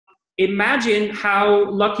imagine how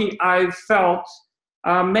lucky I felt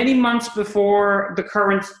many months before the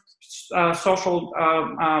current social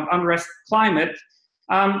unrest climate,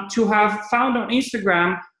 to have found on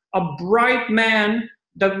Instagram a bright man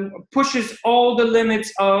that pushes all the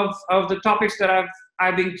limits of the topics that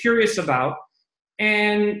I've been curious about.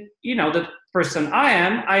 And, you know, the person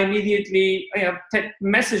I immediately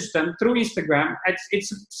messaged them through Instagram.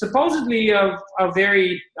 It's supposedly a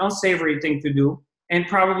very unsavory thing to do, and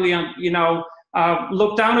probably,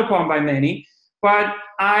 looked down upon by many. But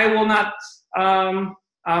I will not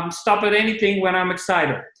stop at anything when I'm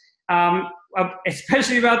excited.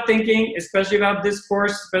 Especially about thinking, especially about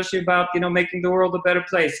discourse, especially about, making the world a better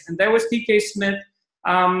place. And there was TK Smith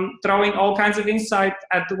throwing all kinds of insight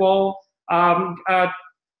at the wall,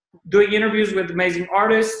 doing interviews with amazing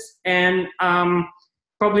artists, and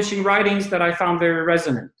publishing writings that I found very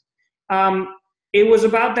resonant. It was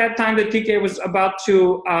about that time that TK was about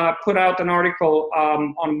to put out an article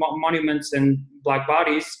on monuments and Black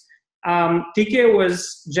bodies. TK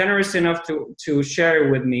was generous enough to share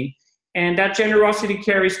it with me. And that generosity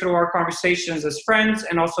carries through our conversations as friends,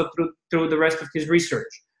 and also through the rest of his research.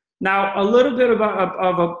 Now, a little bit of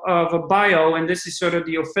a bio, and this is sort of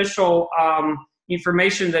the official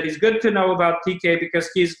information that is good to know about TK, because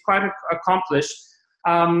he's quite accomplished.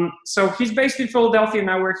 So he's based in Philadelphia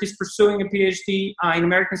now, where he's pursuing a PhD in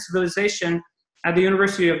American Civilization at the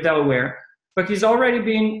University of Delaware. But he's already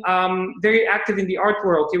been very active in the art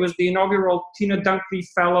world. He was the inaugural Tina Dunkley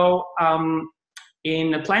Fellow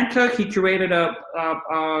in Atlanta. He curated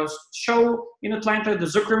a show in Atlanta, the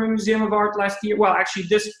Zuckerman Museum of Art last year. Well, actually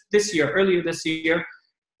earlier this year.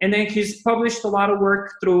 And then he's published a lot of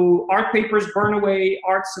work through Art Papers, Burnaway,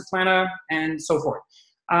 Arts Atlanta, and so forth.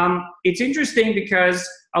 It's interesting because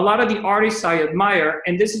a lot of the artists I admire,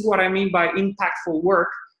 and this is what I mean by impactful work,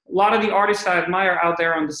 a lot of the artists I admire out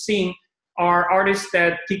there on the scene are artists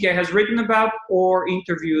that TK has written about or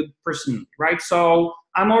interviewed personally, right? So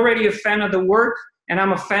I'm already a fan of the work, and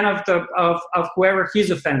I'm a fan of whoever he's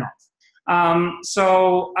a fan of.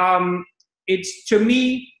 It's, to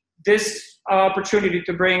me, this opportunity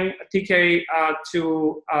to bring TK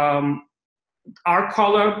to our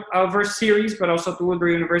CoLa-Verse series, but also to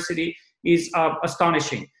Woodbury University, is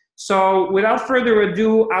astonishing. So without further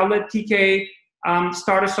ado, I'll let TK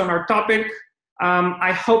start us on our topic.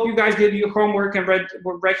 I hope you guys did your homework and read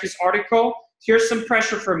his article. Here's some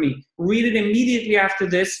pressure for me. Read it immediately after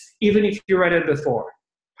this, even if you read it before.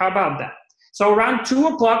 How about that? So around 2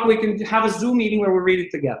 o'clock, we can have a Zoom meeting where we read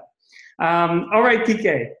it together. All right,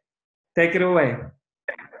 TK, take it away.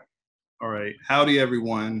 All right. Howdy,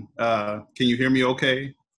 everyone. Can you hear me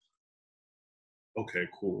okay? Okay,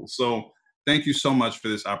 cool. So thank you so much for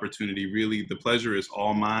this opportunity. Really, the pleasure is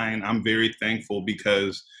all mine. I'm very thankful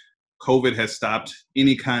because COVID has stopped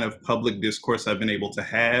any kind of public discourse I've been able to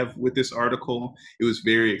have with this article. It was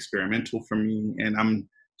very experimental for me, and I'm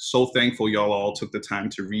so thankful y'all all took the time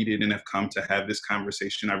to read it and have come to have this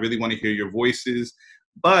conversation. I really want to hear your voices,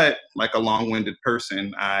 but like a long-winded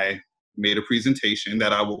person, I made a presentation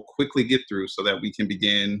that I will quickly get through so that we can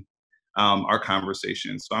begin our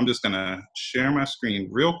conversation. So I'm just gonna share my screen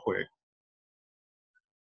real quick.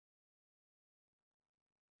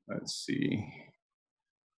 Let's see.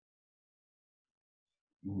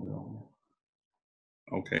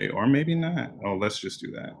 Okay, or maybe not. Oh, let's just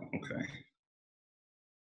do that. Okay.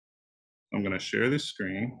 I'm gonna share this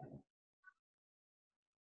screen.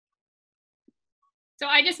 So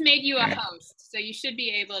I just made you a host, so you should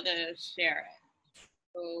be able to share it.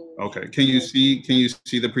 So, okay, can you see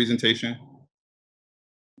the presentation?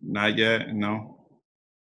 Not yet, no?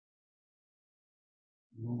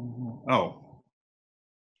 Oh.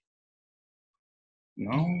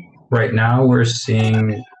 No? Right now we're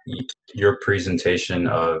seeing your presentation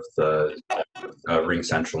of the Ring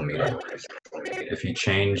Central meeting. If you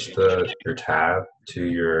change your tab to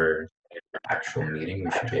your actual meeting,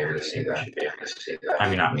 we should be able to see that. I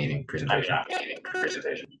mean, not meeting, presentation.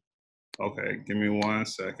 Okay, give me 1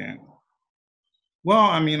 second. Well,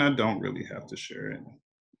 I mean, I don't really have to share it.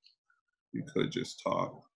 You could just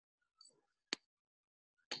talk.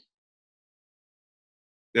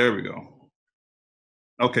 There we go.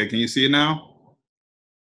 Okay, can you see it now?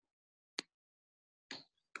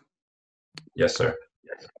 Yes, sir.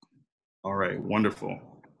 All right, wonderful.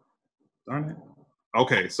 Darn it.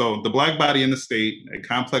 Okay, so the Black body in the state, a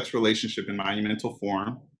complex relationship in monumental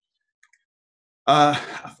form. I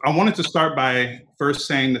wanted to start by first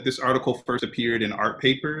saying that this article first appeared in Art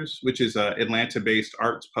Papers, which is an Atlanta-based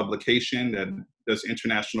arts publication that does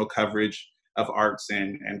international coverage of arts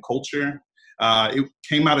and culture. It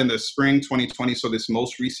came out in the spring 2020, so this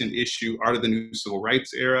most recent issue, Art of the New Civil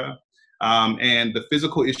Rights Era, And the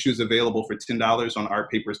physical issue is available for $10 on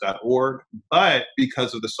artpapers.org. But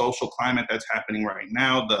because of the social climate that's happening right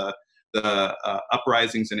now, the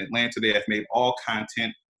uprisings in Atlanta, they have made all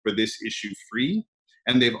content for this issue free.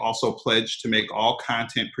 And they've also pledged to make all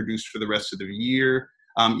content produced for the rest of the year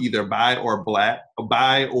either by or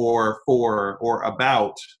for or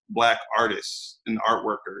about Black artists and art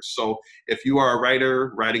workers. So if you are a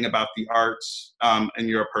writer writing about the arts and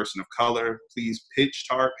you're a person of color, please pitch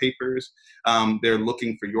to Art Papers. They're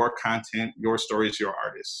looking for your content, your stories, your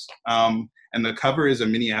artists. And the cover is a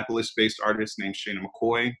Minneapolis-based artist named Shana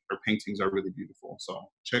McCoy. Her paintings are really beautiful. So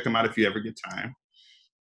check them out if you ever get time.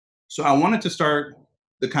 So I wanted to start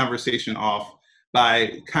the conversation off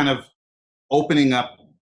by kind of opening up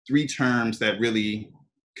 3 terms that really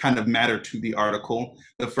kind of matter to the article.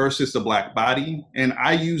 The first is the Black body, and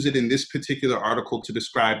I use it in this particular article to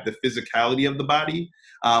describe the physicality of the body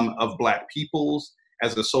of Black peoples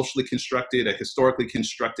as a socially constructed, a historically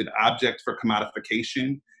constructed object for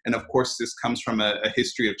commodification. And of course, this comes from a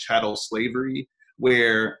history of chattel slavery,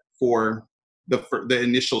 where for the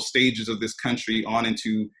initial stages of this country on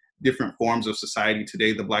into different forms of society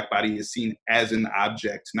today, the Black body is seen as an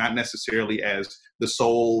object, not necessarily as the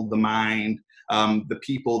soul, the mind, the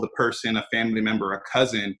people, the person, a family member, a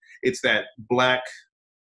cousin. It's that Black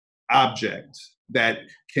object that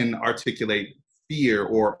can articulate fear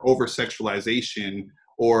or over-sexualization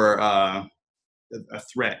or a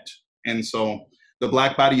threat. And so the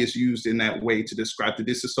Black body is used in that way to describe the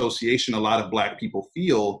disassociation a lot of Black people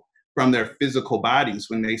feel from their physical bodies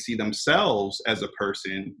when they see themselves as a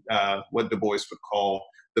person, what Du Bois would call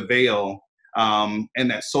the veil, and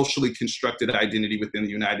that socially constructed identity within the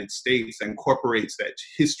United States incorporates that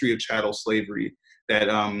history of chattel slavery,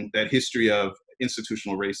 that history of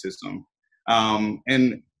institutional racism.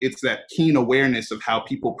 And it's that keen awareness of how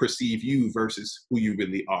people perceive you versus who you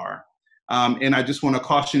really are. And I just want to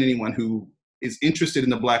caution anyone who is interested in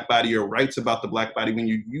the Black body or writes about the Black body, when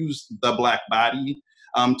you use the Black body,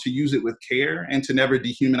 to use it with care and to never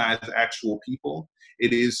dehumanize actual people.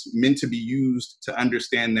 It is meant to be used to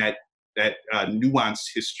understand that nuanced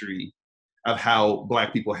history of how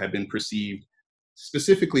Black people have been perceived,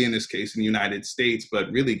 specifically in this case in the United States,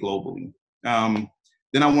 but really globally.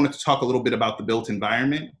 Then I wanted to talk a little bit about the built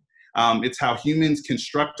environment. It's how humans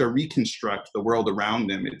construct or reconstruct the world around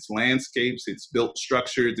them. It's landscapes, it's built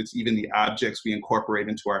structures, it's even the objects we incorporate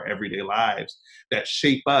into our everyday lives that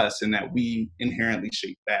shape us and that we inherently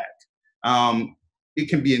shape back. It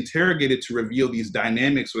can be interrogated to reveal these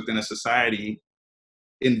dynamics within a society: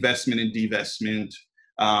 investment and divestment,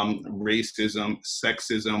 racism,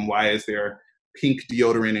 sexism. Why is there pink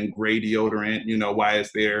deodorant and gray deodorant? Why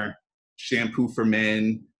is there shampoo for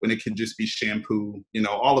men when it could just be shampoo?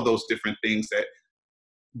 All of those different things that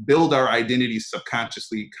build our identities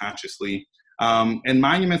subconsciously, consciously. And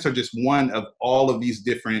monuments are just one of all of these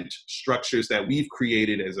different structures that we've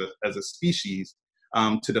created as a species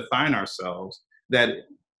to define ourselves, that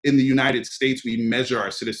in the United States we measure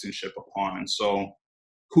our citizenship upon. So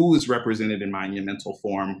who is represented in monumental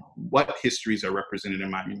form? What histories are represented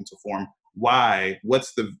in monumental form? Why?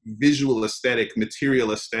 What's the visual aesthetic,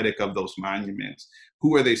 material aesthetic of those monuments?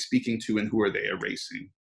 Who are they speaking to and who are they erasing?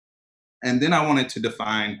 And then I wanted to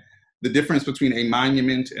define the difference between a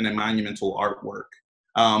monument and a monumental artwork.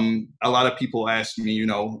 A lot of people ask me,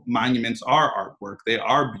 monuments are artwork. They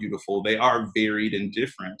are beautiful. They are varied and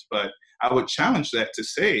different. But I would challenge that to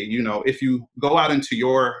say, if you go out into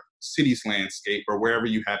your city's landscape or wherever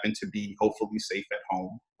you happen to be, hopefully safe at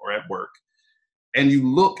home or at work, and you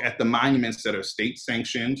look at the monuments that are state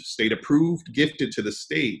sanctioned, state approved, gifted to the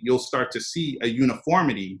state, you'll start to see a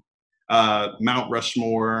uniformity. Mount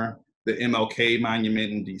Rushmore, the MLK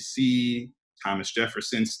monument in DC, Thomas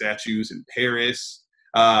Jefferson statues in Paris,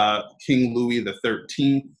 King Louis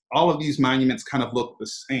XIII, all of these monuments kind of look the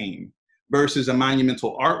same, versus a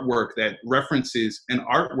monumental artwork that references an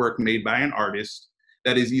artwork made by an artist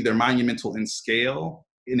that is either monumental in scale,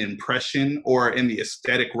 in impression, or in the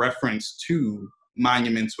aesthetic reference to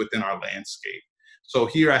monuments within our landscape. So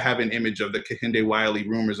here I have an image of the Kehinde Wiley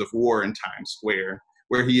Rumors of War in Times Square,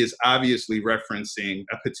 where he is obviously referencing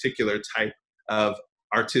a particular type of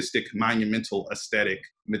artistic monumental aesthetic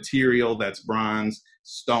material that's bronze,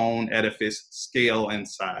 stone, edifice, scale, and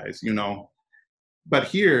size, But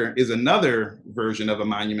here is another version of a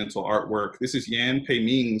monumental artwork. This is Yan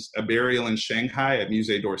Pei-Ming's A Burial in Shanghai at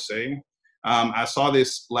Musée d'Orsay. I saw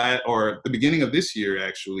this the beginning of this year,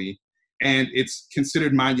 actually, and it's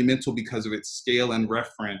considered monumental because of its scale and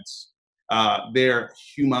reference. They're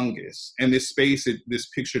humongous. And this space, this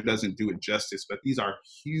picture doesn't do it justice, but these are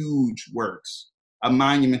huge works a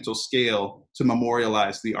monumental scale to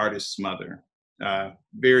memorialize the artist's mother.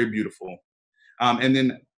 Very beautiful. And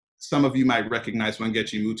then some of you might recognize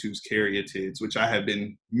Wangechi Mutu's caryatids, which I have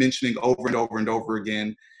been mentioning over and over and over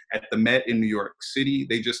again at the Met in New York City.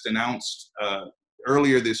 They just announced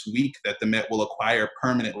earlier this week that the Met will acquire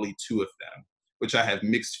permanently 2 of them, which I have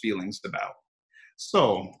mixed feelings about.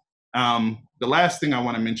 So the last thing I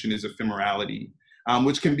want to mention is ephemerality,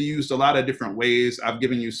 which can be used a lot of different ways. I've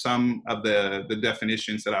given you some of the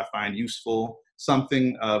definitions that I find useful.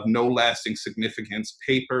 Something of no lasting significance: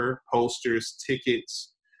 paper, posters,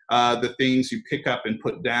 tickets, the things you pick up and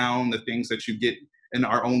put down, the things that you get and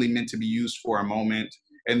are only meant to be used for a moment,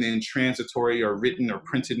 and then transitory or written or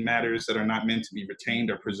printed matters that are not meant to be retained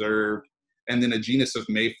or preserved, and then a genus of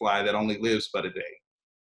mayfly that only lives but a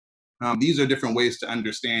day. These are different ways to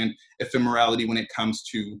understand ephemerality when it comes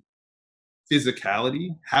to physicality,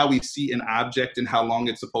 how we see an object and how long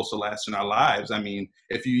it's supposed to last in our lives. I mean,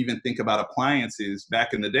 if you even think about appliances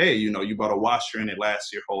back in the day, you know, you bought a washer and it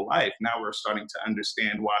lasts your whole life. Now we're starting to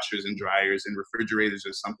understand washers and dryers and refrigerators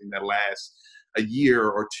as something that lasts a year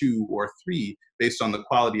or 2 or 3 based on the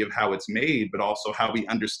quality of how it's made, but also how we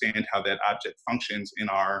understand how that object functions in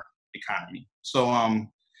our economy. So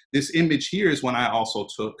this image here is one I also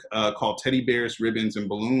took called Teddy Bears, Ribbons, and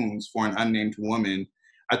Balloons for an Unnamed Woman.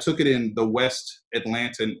 I took it in the West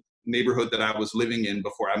Atlanta neighborhood that I was living in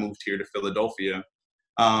before I moved here to Philadelphia,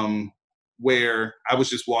 where I was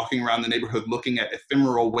just walking around the neighborhood looking at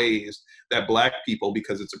ephemeral ways that Black people,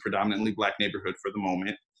 because it's a predominantly Black neighborhood for the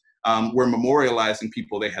moment, were memorializing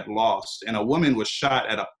people they had lost. And a woman was shot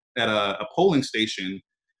at a polling station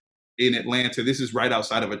in Atlanta. This is right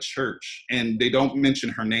outside of a church. And they don't mention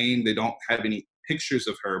her name. They don't have any pictures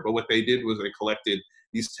of her. But what they did was they collected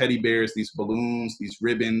these teddy bears, these balloons, these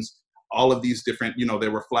ribbons, all of these different, you know,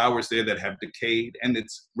 there were flowers there that have decayed, and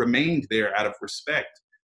it's remained there out of respect.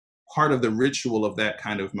 Part of the ritual of that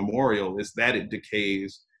kind of memorial is that it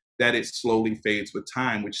decays, that it slowly fades with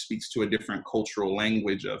time, which speaks to a different cultural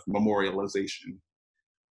language of memorialization.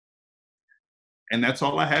 And that's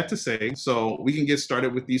all I had to say. So we can get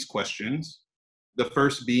started with these questions. The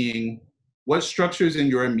first being, what structures in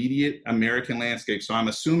your immediate American landscape? So I'm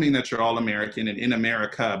assuming that you're all American and in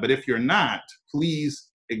America, but if you're not, please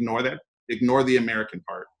ignore that. Ignore the American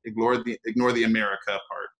part. Ignore the America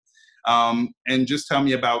part. And just tell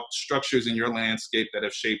me about structures in your landscape that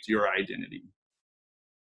have shaped your identity.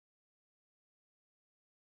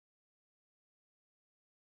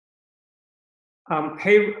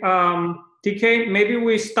 Hey, TK, maybe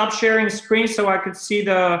we stop sharing screen so I could see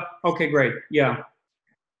the, okay, great, yeah.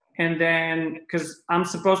 And then, because I'm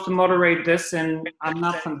supposed to moderate this and I'm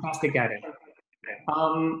not fantastic at it.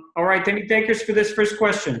 All right, any takers for this first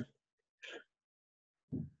question?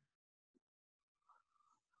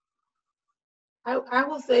 I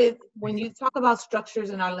will say, when you talk about structures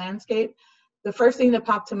in our landscape, the first thing that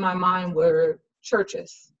popped to my mind were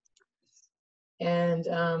churches. And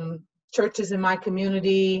churches in my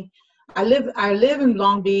community. I live in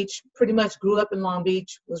Long Beach, pretty much grew up in Long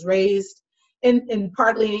Beach, was raised in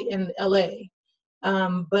partly in LA.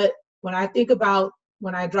 But when I think about,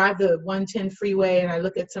 when I drive the 110 freeway and I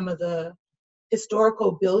look at some of the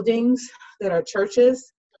historical buildings that are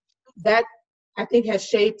churches, that I think has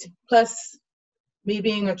shaped, plus me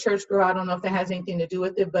being a church girl, I don't know if that has anything to do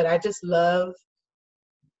with it, but I just love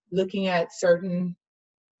looking at certain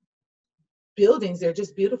buildings. They're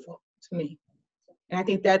just beautiful to me. And I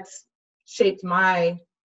think that's shaped my,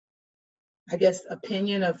 I guess,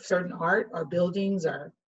 opinion of certain art or buildings,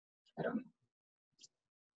 or I don't know.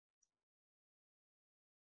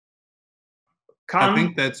 I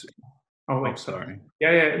think that's, oh, wait, sorry.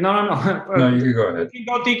 Yeah, no. No, you can go ahead. You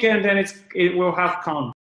can go, TK, and then it will have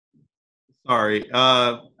Con. Sorry.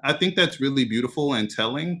 I think that's really beautiful and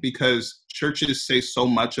telling, because churches say so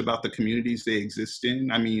much about the communities they exist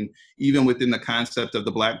in. I mean, even within the concept of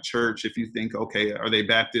the Black church, if you think, okay, are they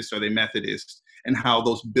Baptist, are they Methodist, and how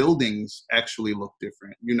those buildings actually look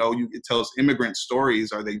different. You know, it tells immigrant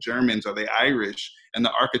stories. Are they Germans? Are they Irish? And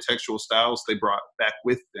the architectural styles they brought back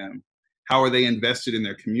with them. How are they invested in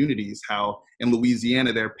their communities? How in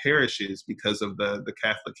Louisiana, their parishes, because of the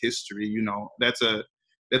Catholic history, you know, that's a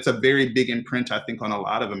very big imprint, I think, on a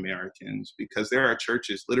lot of Americans, because there are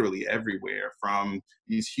churches literally everywhere, from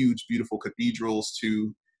these huge, beautiful cathedrals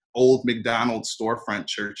to old McDonald's storefront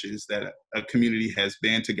churches that a community has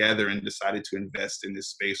band together and decided to invest in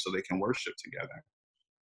this space so they can worship together.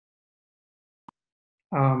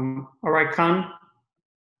 All right, Khan.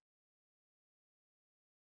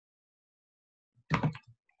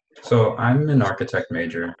 So I'm an architect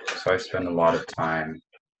major, so I spend a lot of time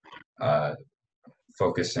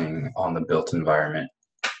focusing on the built environment.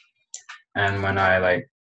 And when I like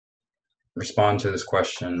respond to this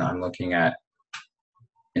question, I'm looking at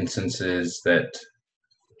instances that,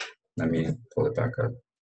 let me pull it back up.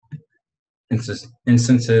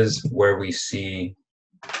 Instances where we see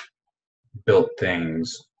built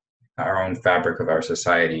things, our own fabric of our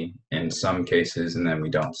society in some cases, and then we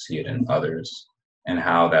don't see it in others, and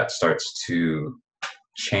how that starts to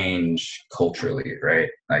change culturally, right?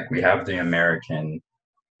 Like we have the American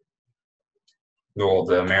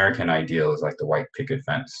ideal is like the white picket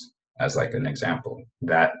fence as like an example.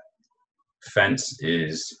 That fence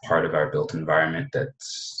is part of our built environment that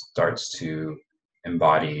starts to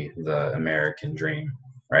embody the American dream,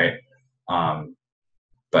 right?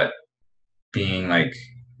 But being like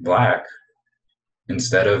Black,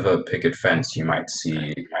 instead of a picket fence, you might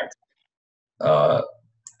see a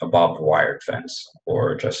barbed wire fence,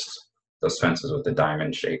 or just those fences with the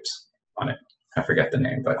diamond shapes on it. I forget the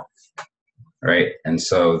name, but right. And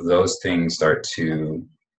so those things start to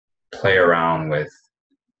play around with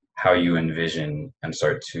how you envision and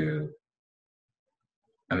start to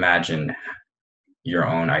imagine your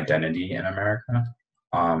own identity in America.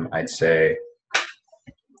 I'd say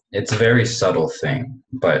it's a very subtle thing,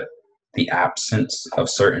 but the absence of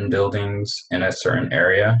certain buildings in a certain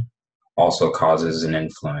area also causes an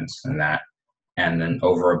influence in that. And then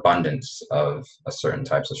overabundance of certain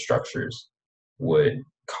types of structures would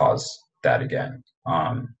cause that again.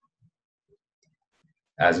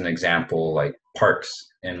 As an example, like parks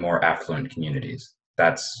in more affluent communities,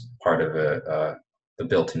 that's part of the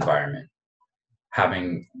built environment.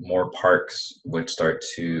 Having more parks would start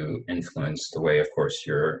to influence the way, of course,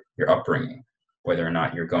 your upbringing, whether or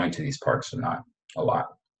not you're going to these parks or not, a lot.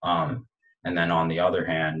 And then on the other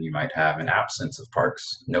hand, you might have an absence of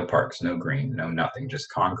parks, no green, no nothing, just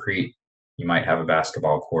concrete. You might have a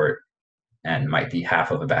basketball court and might be half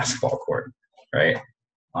of a basketball court, right?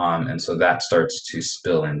 And so that starts to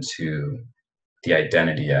spill into the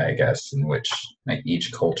identity, I guess, in which like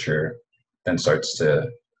each culture then starts to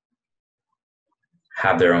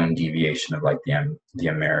have their own deviation of like the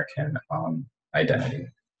American identity.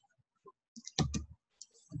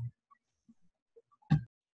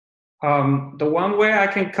 The one way I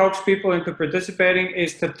can coax people into participating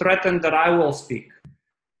is to threaten that I will speak.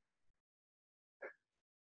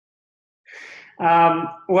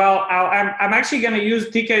 Well, I'm actually going to use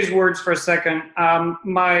TK's words for a second.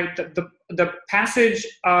 The passage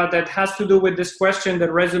that has to do with this question that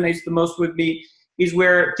resonates the most with me is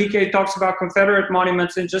where TK talks about Confederate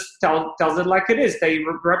monuments and just tells it like it is. They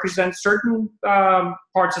represent certain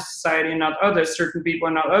parts of society and not others, certain people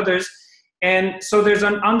and not others. And so there's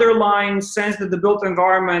an underlying sense that the built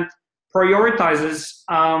environment prioritizes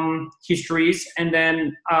histories and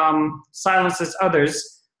then silences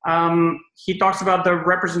others. He talks about the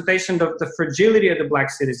representation of the fragility of the Black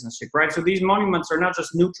citizenship, right? So these monuments are not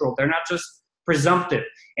just neutral, they're not just presumptive.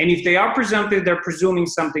 And if they are presumptive, they're presuming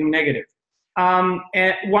something negative.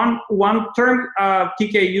 And one term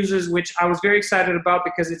TK uses, which I was very excited about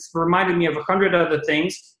because it's reminded me of 100 other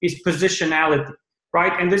things, is positionality,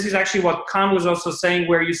 right? And this is actually what Khan was also saying,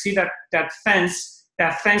 where you see that fence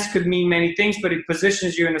could mean many things, but it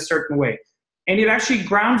positions you in a certain way. And it actually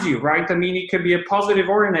grounds you, right? I mean, it could be a positive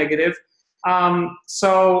or a negative.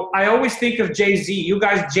 So I always think of Jay-Z. You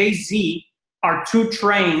guys, Jay-Z are two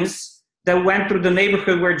trains that went through the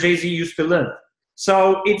neighborhood where Jay-Z used to live.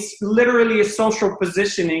 So it's literally a social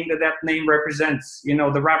positioning that name represents,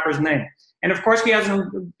 the rapper's name. And of course, he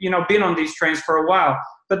hasn't, been on these trains for a while,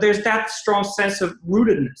 but there's that strong sense of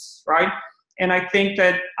rootedness, right? And I think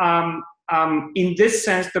that in this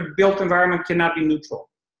sense, the built environment cannot be neutral,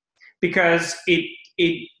 because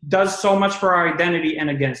it does so much for our identity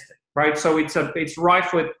and against it, right? So it's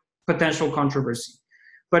rife with potential controversy.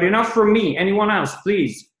 But enough from me. Anyone else,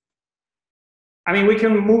 please? I mean, we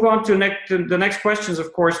can move on to the next questions,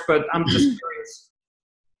 of course, but I'm just curious.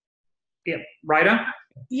 Yeah, Rita?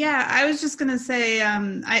 Yeah, I was just going to say,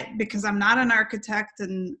 because I'm not an architect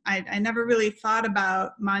and I never really thought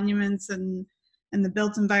about monuments and the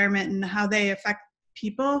built environment and how they affect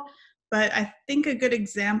people. But I think a good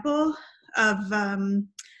example of,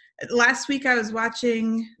 last week I was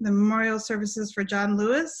watching the memorial services for John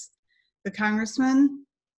Lewis, the congressman,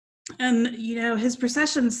 and, his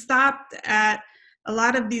procession stopped at a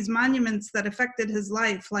lot of these monuments that affected his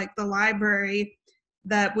life, like the library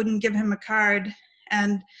that wouldn't give him a card.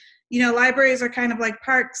 And, libraries are kind of like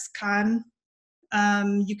parks, Con.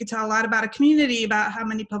 You could tell a lot about a community, about how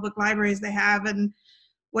many public libraries they have and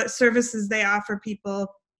what services they offer people.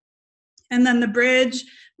 And then the bridge,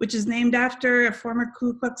 which is named after a former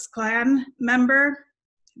Ku Klux Klan member,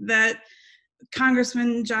 that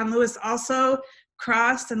Congressman John Lewis also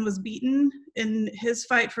crossed and was beaten in his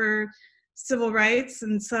fight for civil rights.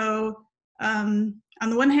 And so on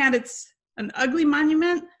the one hand, it's an ugly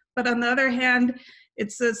monument, but on the other hand,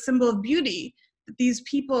 it's a symbol of beauty that these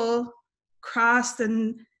people crossed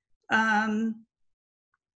and,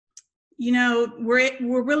 you know,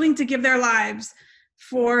 were willing to give their lives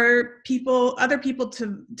for other people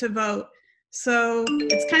to vote. So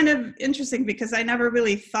it's kind of interesting because I never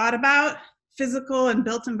really thought about physical and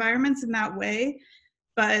built environments in that way.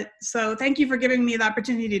 But so thank you for giving me the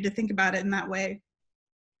opportunity to think about it in that way.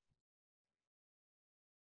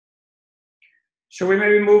 Should we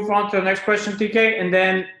maybe move on to the next question, TK?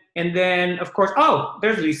 And then of course, oh,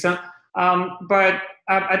 there's Lisa. But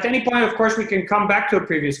at any point, of course, we can come back to a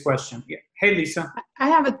previous question. Yeah. Hey, Lisa. I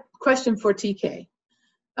have a question for TK.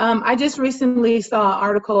 I just recently saw an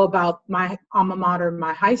article about my alma mater,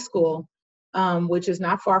 my high school, which is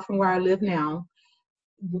not far from where I live now,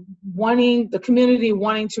 the community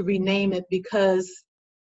wanting to rename it because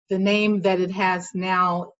the name that it has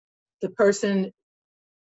now, the person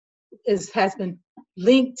has been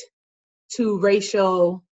linked to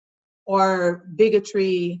racial or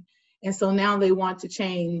bigotry, and so now they want to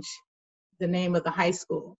change the name of the high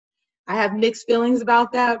school. I have mixed feelings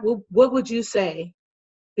about that. What would you say?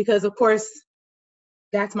 Because of course,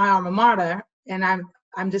 that's my alma mater, and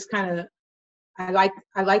I'm just kind of, I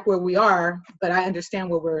like where we are, but I understand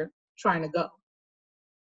where we're trying to go.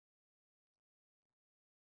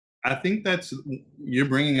 I think you're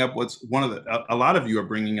bringing up a lot of you are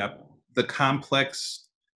bringing up the complex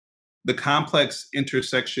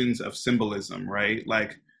intersections of symbolism, right?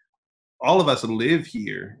 Like all of us live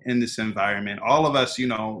here in this environment. All of us, you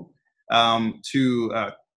know,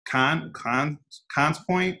 to Khan's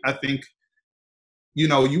point, I think, you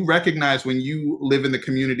know, you recognize when you live in the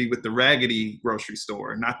community with the raggedy grocery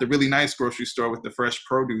store, not the really nice grocery store with the fresh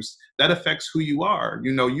produce, that affects who you are.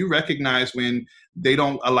 You know, you recognize when they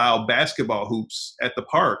don't allow basketball hoops at the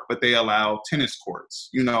park, but they allow tennis courts.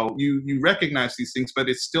 You know, you recognize these things, but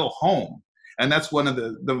it's still home. And that's one of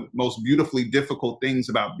the most beautifully difficult things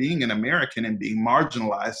about being an American and being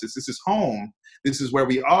marginalized is this is home. This is where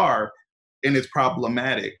we are, and it's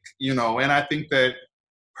problematic, you know. And I think that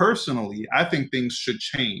personally, I think things should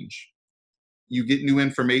change. You get new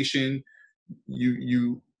information,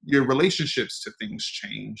 your relationships to things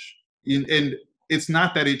change. And it's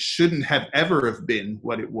not that it shouldn't have ever have been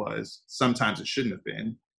what it was. Sometimes it shouldn't have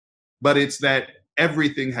been, but it's that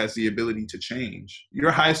everything has the ability to change.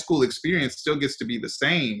 Your high school experience still gets to be the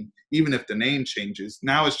same, even if the name changes.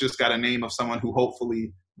 Now it's just got a name of someone who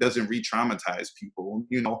hopefully doesn't re-traumatize people,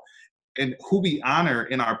 you know, and who we honor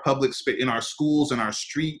in our public space, in our schools, in our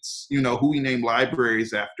streets, you know, who we name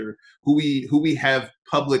libraries after, who we have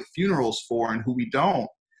public funerals for and who we don't,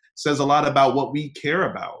 says a lot about what we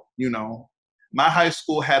care about, you know. My high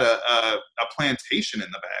school had a plantation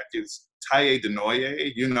in the back. It's Taille de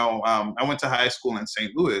Noyer, you know. I went to high school in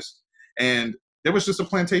St. Louis, and there was just a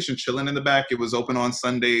plantation chilling in the back. It was open on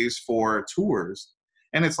Sundays for tours.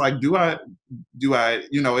 And it's like, do I,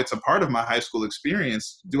 you know, it's a part of my high school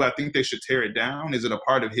experience. Do I think they should tear it down? Is it a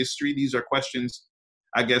part of history? These are questions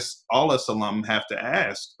I guess all us alum have to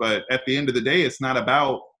ask. But at the end of the day, it's not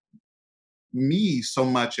about me so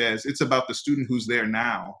much as it's about the student who's there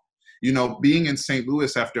now. You know, being in St.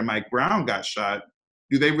 Louis after Mike Brown got shot,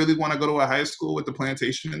 do they really want to go to a high school with the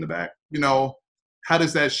plantation in the back? You know, how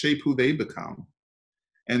does that shape who they become?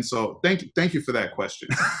 And so thank you for that question.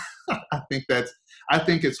 I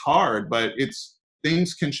think it's hard, but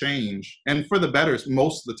things can change, and for the better,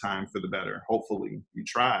 most of the time for the better. Hopefully you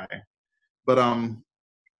try, but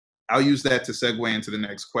I'll use that to segue into the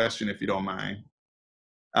next question, if you don't mind,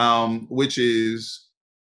 which is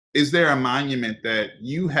there a monument that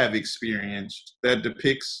you have experienced that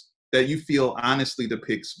you feel honestly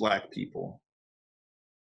depicts Black people?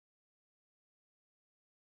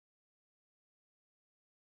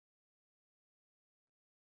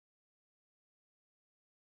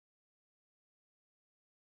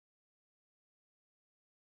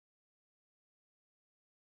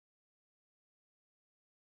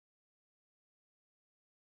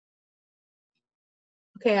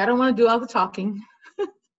 Okay, I don't want to do all the talking.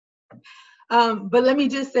 But let me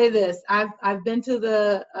just say this. I've been to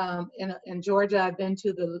the, in Georgia, I've been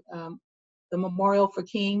to the Memorial for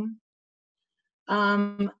King.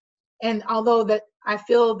 And although that I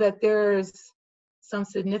feel that there's some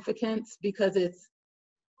significance because it's,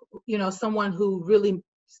 you know, someone who really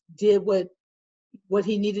did what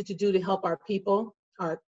he needed to do to help our people,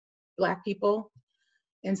 our Black people.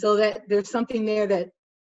 And so that there's something there that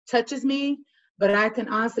touches me. But I can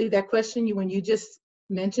honestly, that question when you just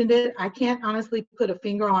mentioned it. I can't honestly put a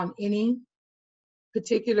finger on any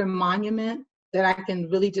particular monument that I can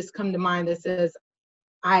really just come to mind that says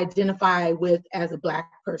I identify with as a Black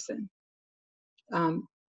person. I'm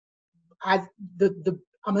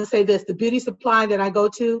gonna say this, the beauty supply that I go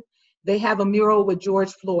to, they have a mural with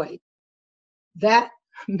George Floyd. That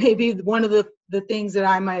may be one of the things that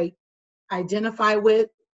I might identify with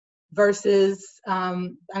versus,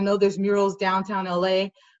 I know there's murals downtown LA,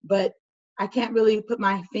 but I can't really put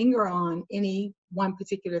my finger on any one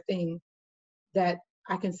particular thing that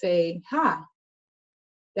I can say,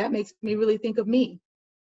 that makes me really think of me.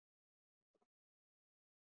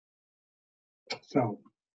 So,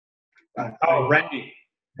 Randy.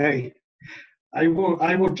 hey, I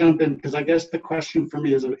will jump in because I guess the question for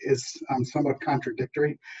me is somewhat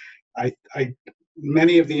contradictory.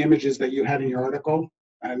 Many of the images that you had in your article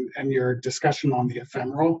and your discussion on the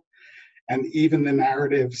ephemeral, and even the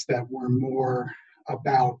narratives that were more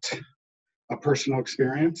about a personal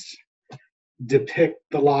experience, depict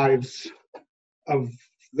the lives of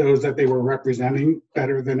those that they were representing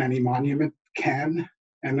better than any monument can.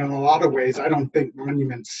 And in a lot of ways, I don't think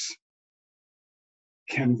monuments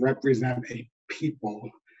can represent a people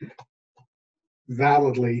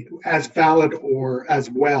validly, as valid or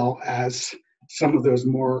as well as some of those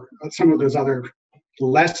other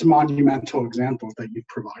less monumental examples that you've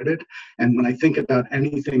provided. And when I think about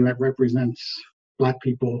anything that represents Black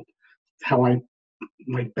people, how I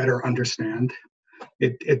might better understand,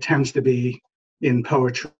 it tends to be in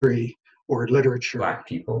poetry or literature. Black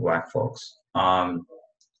people, Black folks.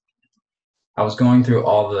 I was going through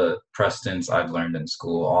all the precedents I've learned in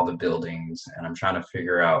school, all the buildings, and I'm trying to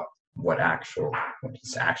figure out what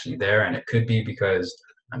is actually there. And it could be because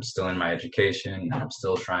I'm still in my education and I'm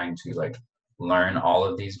still trying to learn all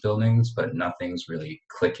of these buildings, but nothing's really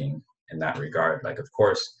clicking in that regard. Like, of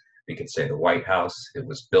course, we could say the White House, it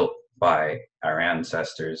was built by our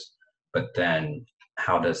ancestors, but then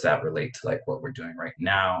how does that relate to what we're doing right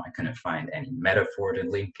now? I couldn't find any metaphor to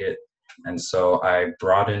link it. And so I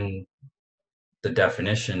brought in the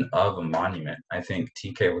definition of a monument. I think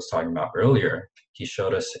TK was talking about earlier. He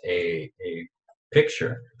showed us a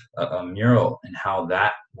picture, a mural, and how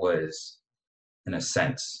that was, in a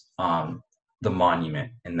sense, the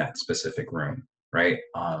monument in that specific room, right?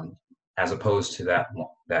 As opposed to that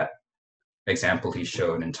example he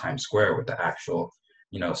showed in Times Square with the actual,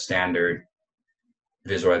 standard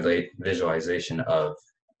visualization of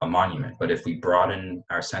a monument. But if we broaden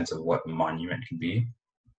our sense of what a monument can be,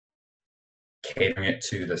 catering it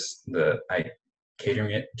to the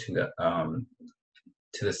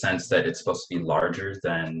sense that it's supposed to be larger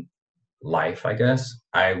than life, I guess,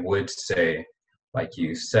 I would say, like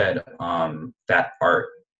you said, that art,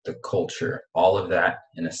 the culture, all of that,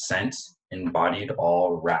 in a sense, embodied,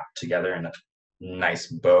 all wrapped together in a nice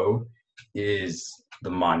bow, is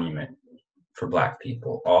the monument for Black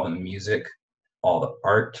people. All the music, all the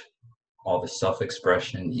art, all the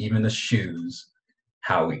self-expression, even the shoes,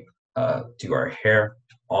 how we do our hair,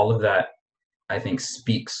 all of that, I think,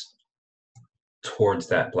 speaks towards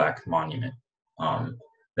that Black monument,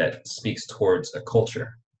 that speaks towards a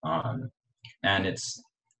culture. And it's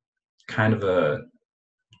kind of a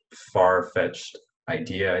far-fetched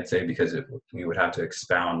idea, I'd say, because we would have to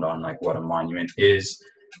expound on what a monument is.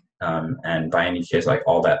 And by any case,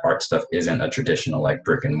 all that art stuff isn't a traditional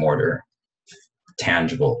brick and mortar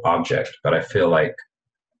tangible object. But I feel like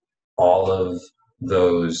all of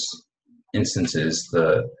those instances,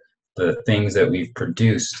 the things that we've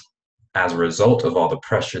produced as a result of all the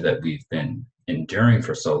pressure that we've been enduring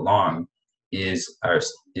for so long, is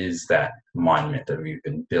that monument that we've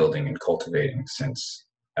been building and cultivating since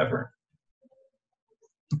ever.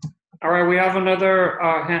 All right, we have another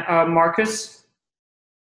Marcus.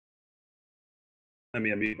 Let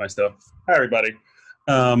me unmute myself. Hi, everybody.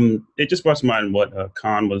 It just brought to mind what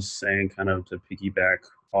Khan was saying, kind of to piggyback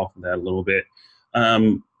off of that a little bit.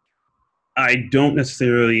 I don't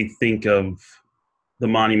necessarily think of the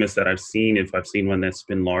monuments that I've seen, if I've seen one that's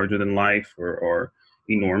been larger than life or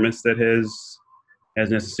enormous, that has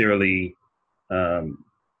necessarily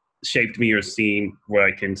shaped me or seen where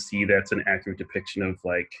I can see that's an accurate depiction of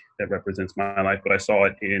that represents my life. But I saw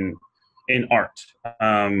it in art.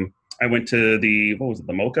 I went to the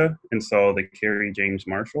MoCA, and saw the Kerry James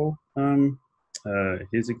Marshall,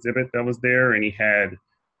 his exhibit that was there, and he had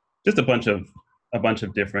just a bunch of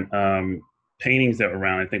different paintings that were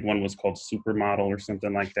around. I think one was called Supermodel or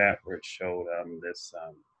something like that, where it showed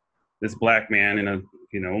this Black man in a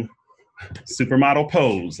supermodel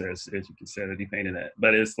pose, as you can say that he painted that.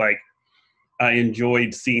 But it's I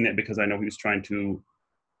enjoyed seeing it because I know he was trying to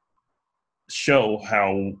show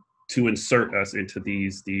how to insert us into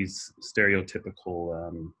these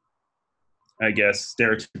stereotypical, I guess,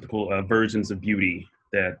 stereotypical versions of beauty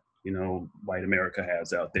that, you know, white America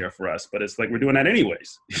has out there for us. But it's like, we're doing that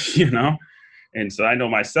anyways, you know? And so I know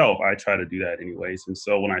myself, I try to do that anyways. And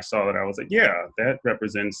so when I saw that, I was like, yeah, that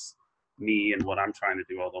represents me and what I'm trying to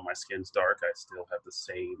do. Although my skin's dark, I still have the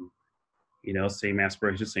same, you know, same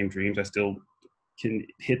aspirations, same dreams. I still can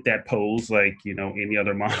hit that pose like, you know, any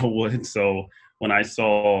other model would. So when I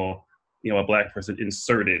saw, you know, a Black person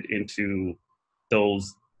inserted into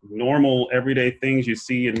those normal everyday things you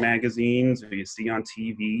see in magazines or you see on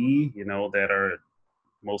TV, you know, that are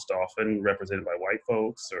most often represented by white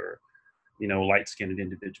folks or, you know, light-skinned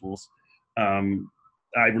individuals,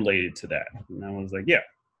 I related to that. And I was like, yeah,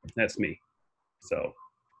 that's me. So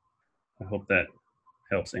I hope that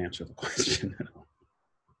helps answer the question.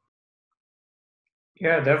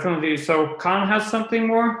 Yeah, definitely. So Khan has something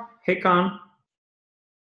more? Hey, Khan.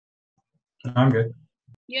 I'm good.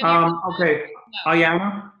 Okay,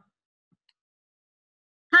 Ayana.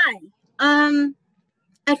 Hi.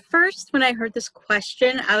 At first, when I heard this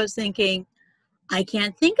question, I was thinking, I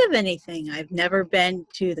can't think of anything. I've never been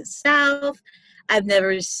to the South. I've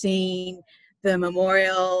never seen the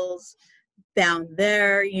memorials down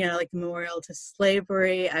there, you know, like the memorial to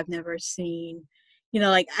slavery. I've never seen, you know,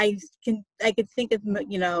 like I could think of,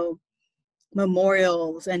 you know,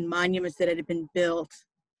 memorials and monuments that had been built,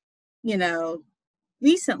 you know,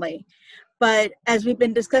 recently. But as we've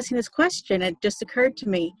been discussing this question, it just occurred to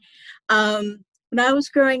me, when I was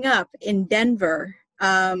growing up in Denver,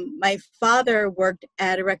 my father worked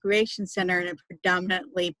at a recreation center in a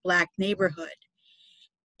predominantly Black neighborhood.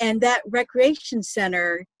 And that recreation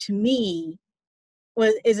center, to me,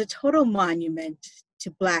 is a total monument to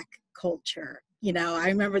Black culture. You know, I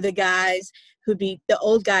remember the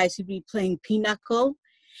old guys who'd be playing pinochle,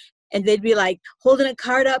 and they'd be like holding a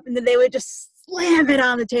card up, and then they would just slam it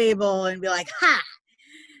on the table and be like, ha!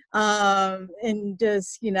 And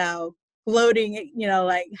just, you know, gloating, you know,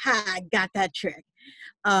 like, ha, I got that trick.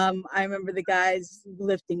 I remember the guys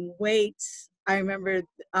lifting weights. I remember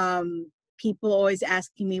people always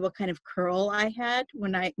asking me what kind of curl I had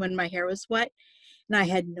when my hair was wet. And I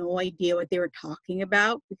had no idea what they were talking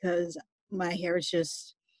about because my hair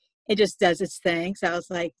is it just does its thing. So I was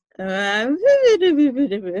like, I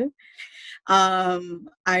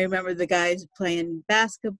remember the guys playing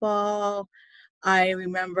basketball. I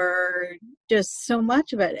remember just so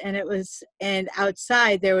much of it. And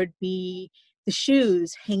outside there would be the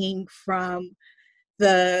shoes hanging from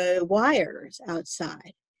the wires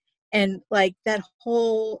outside. And like that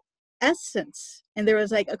whole essence. And there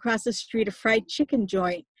was like across the street a fried chicken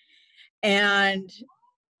joint. And,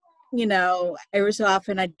 you know, every so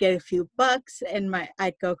often I'd get a few bucks and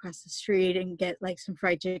I'd go across the street and get like some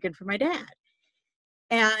fried chicken for my dad.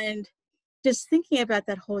 And just thinking about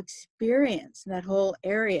that whole experience, that whole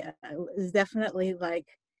area is definitely like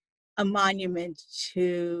a monument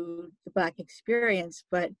to the Black experience,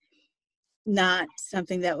 but not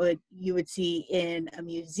something that you would see in a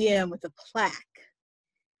museum with a plaque.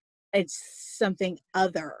 It's something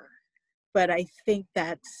other, but I think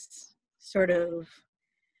that's sort of,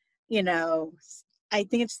 you know, I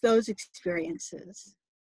think it's those experiences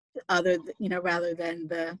rather than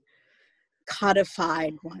the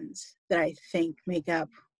codified ones that I think make up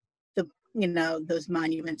those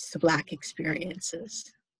monuments to Black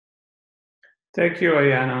experiences. Thank you,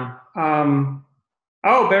 Ayana.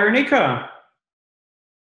 Veronica.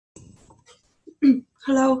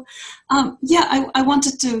 Hello. I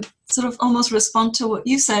wanted to sort of almost respond to what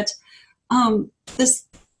you said.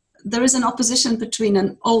 There is an opposition between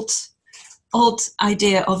an old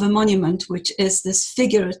idea of a monument, which is this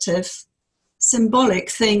figurative, symbolic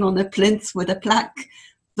thing on a plinth with a plaque,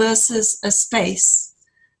 versus a space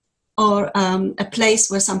or a place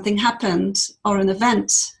where something happened or an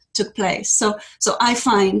event took place. So I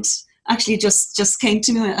find, actually just came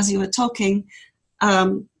to me as you were talking,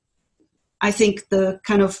 I think the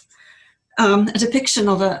kind of a depiction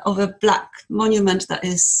of a Black monument that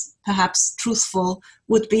is perhaps truthful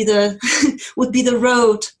would be the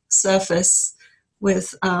road surface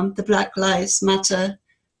with the Black Lives Matter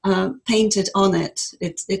painted on it.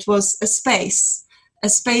 It was a space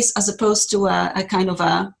as opposed to a kind of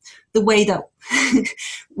the way that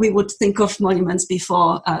we would think of monuments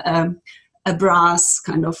before, a brass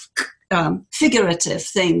kind of figurative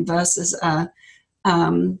thing versus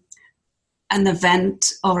an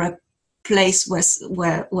event or a place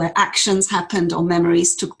where actions happened or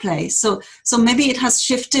memories took place. So maybe it has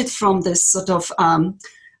shifted from this sort of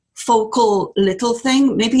focal little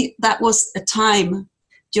thing. Maybe that was a time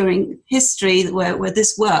during history where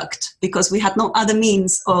this worked, because we had no other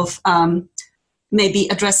means of maybe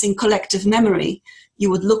addressing collective memory. You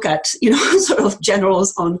would look at, sort of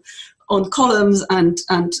generals on columns and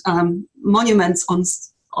monuments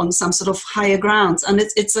on some sort of higher grounds. And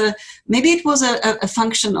maybe it was a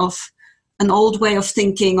function of an old way of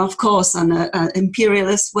thinking, of course, and an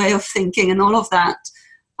imperialist way of thinking and all of that.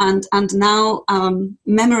 And now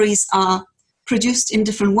memories are produced in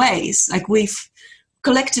different ways. Like we've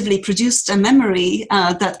collectively produced a memory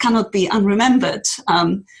that cannot be unremembered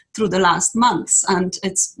through the last months. And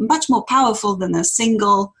it's much more powerful than a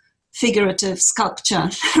single figurative sculpture,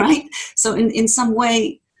 right? So in some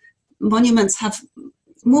way, monuments have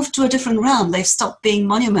moved to a different realm. They've stopped being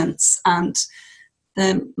monuments, and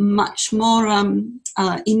they're much more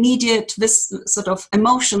immediate, this sort of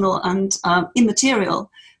emotional and immaterial.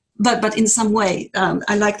 But in some way,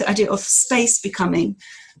 I like the idea of space becoming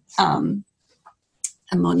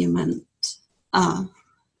a monument. Thank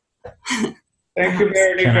you,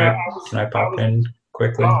 Veronica. Can I pop in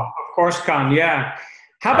quickly? Oh, of course, Khan. Yeah.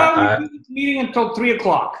 How about we do this meeting until 3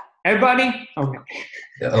 o'clock? Everybody? Okay.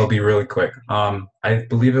 It'll be really quick. I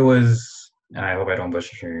believe it was, and I hope I don't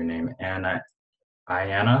butcher your name,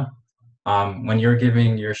 Ayana. When you're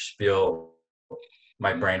giving your spiel,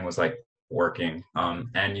 my brain was like working,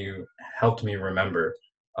 and you helped me remember.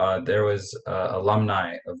 There was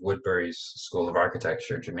alumni of Woodbury's School of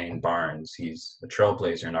Architecture, Jermaine Barnes. He's a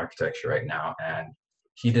trailblazer in architecture right now, and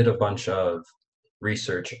he did a bunch of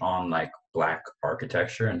research on like Black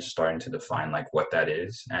architecture and starting to define like what that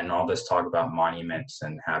is, and all this talk about monuments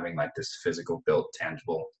and having like this physical built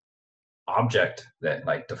tangible object that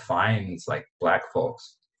like defines like Black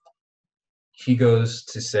folks. He goes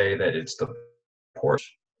to say that it's the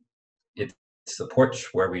porch. It's the porch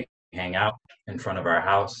where we hang out in front of our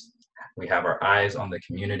house. We have our eyes on the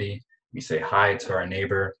community. We say hi to our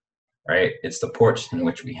neighbor, right? It's the porch in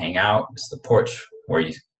which we hang out. It's the porch where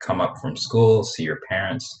you come up from school, see your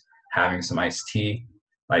parents having some iced tea.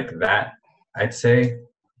 Like that, I'd say,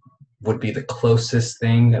 would be the closest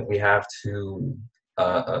thing that we have to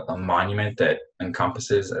a monument that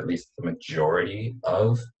encompasses at least the majority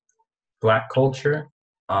of Black culture,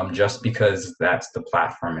 just because that's the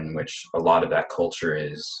platform in which a lot of that culture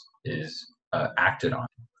is acted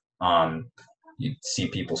on. You see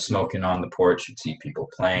people smoking on the porch, you see people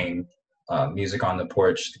playing music on the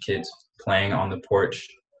porch, the kids playing on the porch.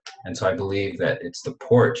 And so I believe that it's the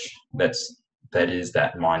porch that is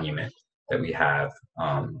that monument that we have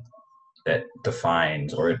that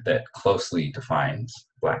defines, or that closely defines,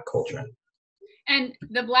 Black culture. And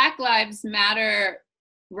the Black Lives Matter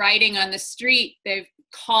writing on the street, they've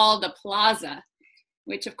called a plaza,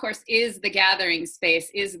 which of course is the gathering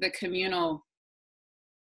space, is the communal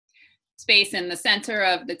space in the center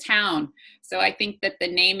of the town. So I think that the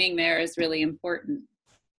naming there is really important.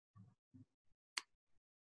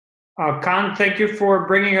 Khan, thank you for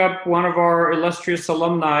bringing up one of our illustrious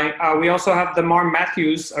alumni. We also have Damar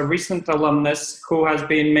Matthews, a recent alumnus who has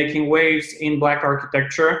been making waves in Black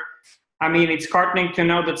architecture. I mean, it's heartening to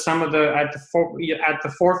know that some of at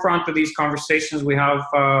the forefront of these conversations, we have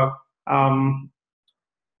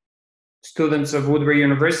students of Woodbury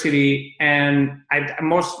University, and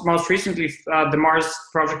most recently, Damar's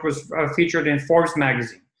project was featured in Forbes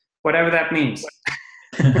magazine, whatever that means.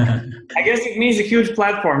 I guess it means a huge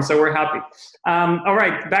platform, so we're happy. All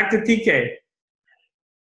right, back to TK.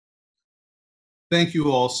 Thank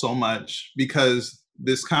you all so much, because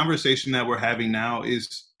this conversation that we're having now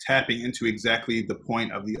is tapping into exactly the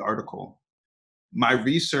point of the article. My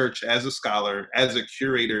research as a scholar, as a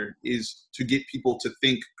curator, is to get people to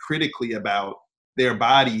think critically about their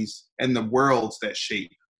bodies and the worlds that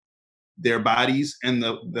shape their bodies, and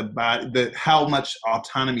the how much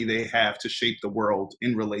autonomy they have to shape the world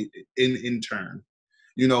in turn.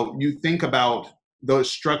 You think about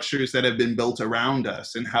those structures that have been built around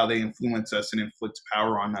us and how they influence us and inflict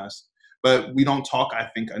power on us. But we don't talk, I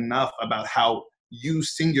think, enough about how you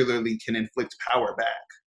singularly can inflict power back.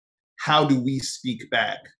 How do we speak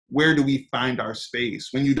back? Where do we find our space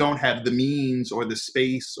when you don't have the means or the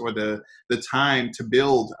space or the time to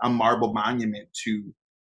build a marble monument to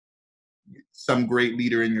some great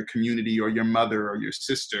leader in your community, or your mother or your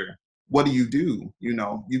sister? What do?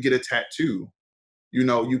 You get a tattoo.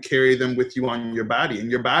 You carry them with you on your body,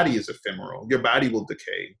 and your body is ephemeral. Your body will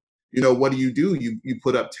decay. What do? You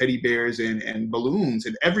put up teddy bears and balloons,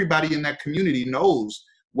 and everybody in that community knows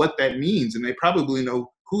what that means, and they probably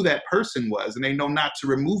know who that person was, and they know not to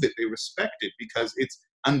remove it. They respect it because it's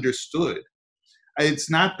understood. It's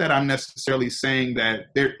not that I'm necessarily saying that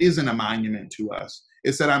there isn't a monument to us.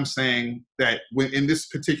 It's that I'm saying that when in this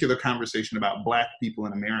particular conversation about Black people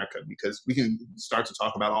in America, because we can start to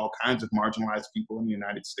talk about all kinds of marginalized people in the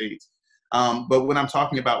United States. But when I'm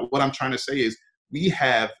talking about, what I'm trying to say is we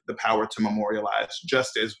have the power to memorialize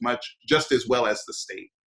just as well as the state.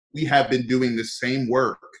 We have been doing the same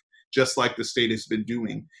work, just like the state has been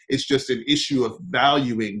doing. It's just an issue of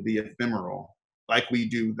valuing the ephemeral, like we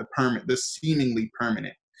do the seemingly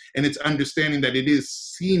permanent. And it's understanding that it is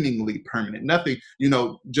seemingly permanent. Nothing,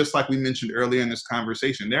 just like we mentioned earlier in this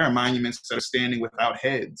conversation, there are monuments that are standing without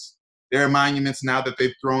heads. There are monuments now that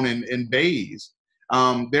they've thrown in bays.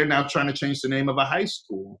 They're now trying to change the name of a high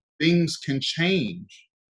school. Things can change.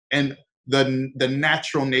 And the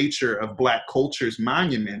natural nature of Black culture's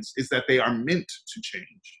monuments is that they are meant to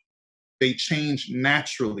change. They change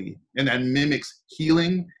naturally, and that mimics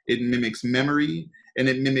healing, it mimics memory, and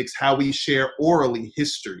it mimics how we share orally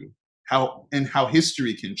history, how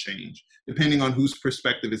history can change, depending on whose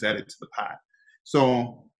perspective is added to the pot.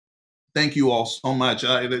 So thank you all so much.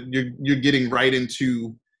 You're getting right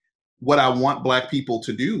into what I want Black people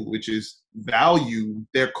to do, which is value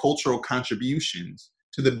their cultural contributions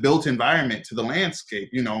to the built environment, to the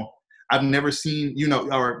landscape. I've never seen,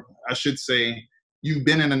 or I should say, you've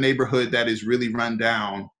been in a neighborhood that is really run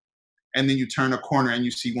down, and then you turn a corner and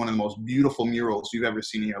you see one of the most beautiful murals you've ever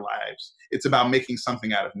seen in your lives. It's about making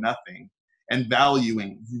something out of nothing and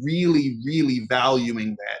really, really valuing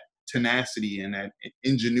that tenacity and that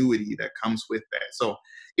ingenuity that comes with that. So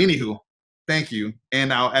anywho, thank you.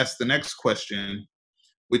 And I'll ask the next question,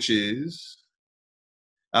 which is,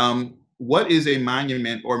 what is a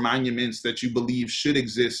monument or monuments that you believe should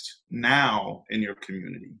exist now in your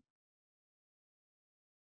community?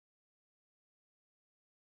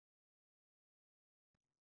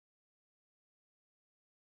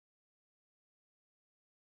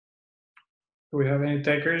 Do we have any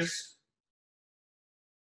takers?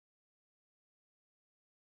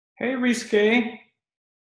 Hey, Risque.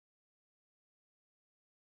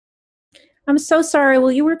 I'm so sorry.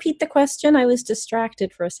 Will you repeat the question? I was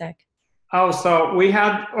distracted for a sec. Oh, so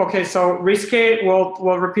so Risque will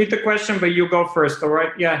repeat the question, but you go first, all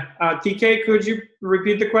right? Yeah. TK, could you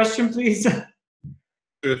repeat the question, please?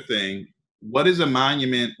 Sure thing. What is a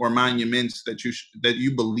monument or monuments that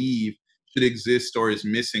you believe should exist or is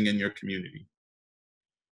missing in your community?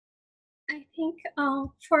 I think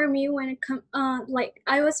for me, when it comes,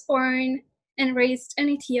 I was born and raised in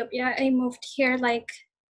Ethiopia. I moved here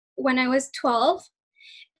when I was 12,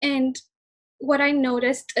 and what I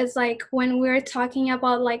noticed is when we're talking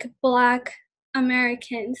about Black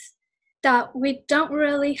Americans, that we don't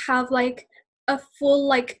really have a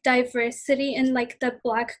full diversity in the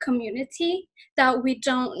Black community, that we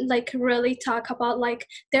don't really talk about.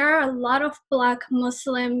 There are a lot of Black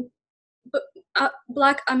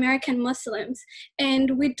American Muslims,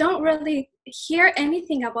 and we don't really hear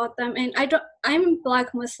anything about them. And I'm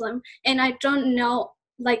Black Muslim, and I don't know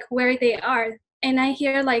where they are. And I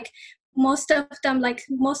hear most of them,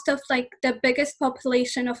 the biggest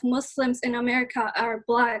population of Muslims in America are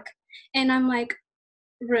Black. And I'm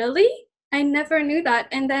really? I never knew that.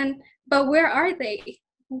 And then, but where are they?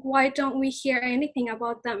 Why don't we hear anything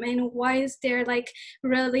about them? And why is there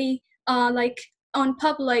really on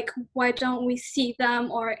public, why don't we see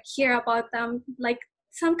them or hear about them,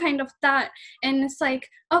 some kind of that? And it's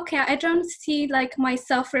okay, I don't see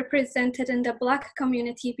myself represented in the Black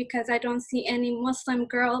community because I don't see any Muslim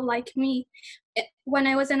girl like me. When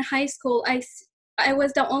I was in high school, I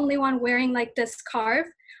was the only one wearing this scarf.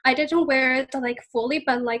 I didn't wear it fully,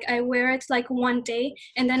 but I wear it one day,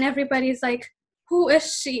 and then everybody's who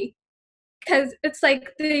is she? Because it's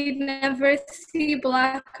they never see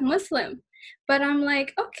Black Muslim. But I'm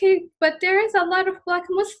okay, but there is a lot of Black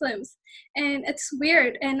Muslims, and it's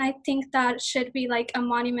weird. And I think that should be a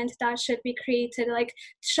monument that should be created,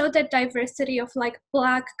 show the diversity of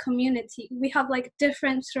Black community. We have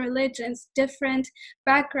different religions, different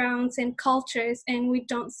backgrounds and cultures, and we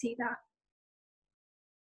don't see that.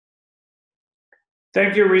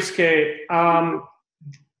 Thank you, Risque.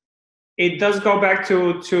 It does go back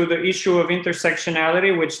to the issue of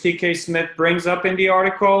intersectionality, which TK Smith brings up in the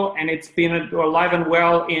article, and it's been alive and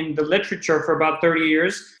well in the literature for about 30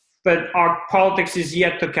 years, but our politics is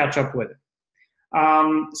yet to catch up with it.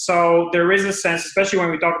 So there is a sense, especially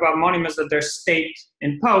when we talk about monuments, that they're state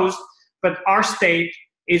imposed, but our state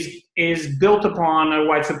is built upon a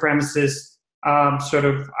white supremacist sort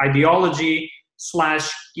of ideology /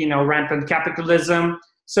 rampant capitalism.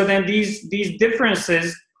 So then these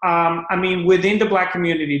differences, within the Black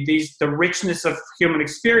community, the richness of human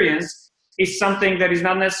experience is something that is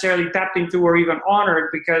not necessarily tapped into or even honored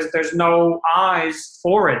because there's no eyes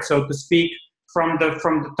for it, so to speak, from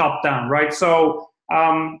the top down, right? So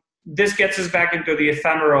this gets us back into the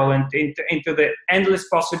ephemeral and into the endless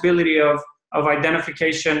possibility of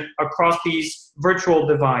identification across these virtual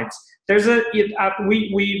divides. There's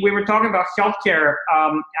we were talking about healthcare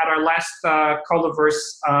at our last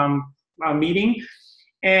CoLa-Verse meeting,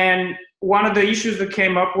 and one of the issues that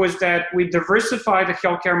came up was that we diversify the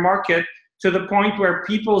healthcare market to the point where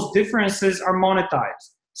people's differences are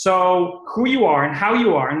monetized. So who you are and how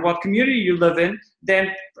you are and what community you live in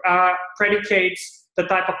then predicates the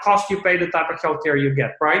type of cost you pay, the type of healthcare you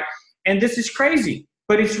get, right? And this is crazy,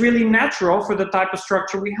 but it's really natural for the type of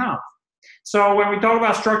structure we have. So when we talk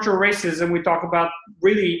about structural racism, we talk about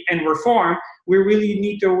really and reform, we really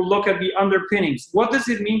need to look at the underpinnings. What does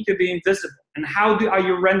it mean to be invisible? And how are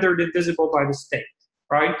you rendered invisible by the state,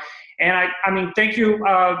 right? And I mean, thank you,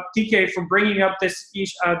 TK, for bringing up this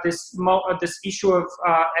issue of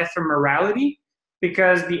ephemerality,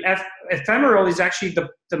 because the ephemeral is actually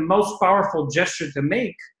the most powerful gesture to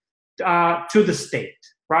make to the state,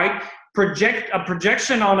 right? A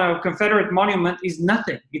projection on a Confederate monument is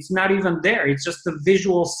nothing. It's not even there. It's just a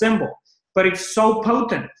visual symbol, but it's so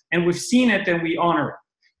potent, and we've seen it and we honor it.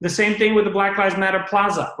 The same thing with the Black Lives Matter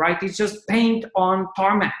Plaza, right? It's just paint on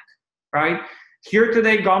tarmac, right? Here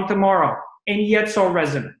today, gone tomorrow, and yet so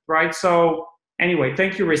resonant, right? So anyway,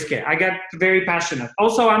 thank you, Rizke. I get very passionate.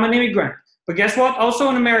 Also, I'm an immigrant, but guess what? Also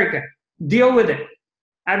an American. Deal with it.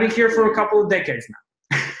 I've been here for a couple of decades now.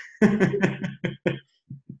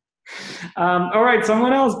 All right,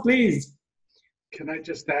 someone else, please. Can I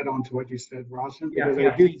just add on to what you said, Roshan? Yeah,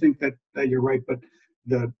 Because I do think that you're right, but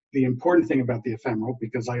the important thing about the ephemeral,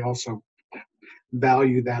 because I also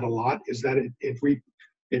value that a lot, is that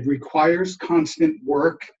it requires constant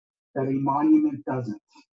work that a monument doesn't.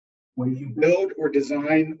 When you build or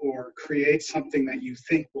design or create something that you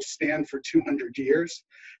think will stand for 200 years,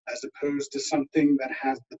 as opposed to something that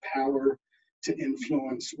has the power to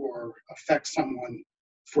influence or affect someone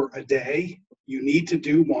for a day, you need to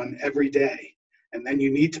do one every day. And then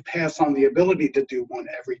you need to pass on the ability to do one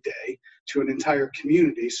every day to an entire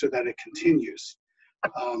community so that it continues.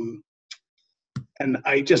 And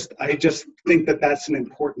I just think that that's an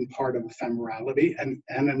important part of ephemerality and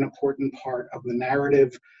an important part of the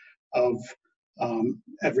narrative of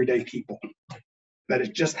everyday people, that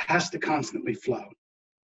it just has to constantly flow.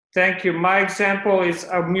 Thank you. My example is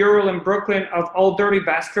a mural in Brooklyn of Old Dirty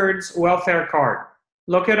Bastards welfare card.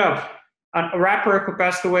 Look it up. A rapper who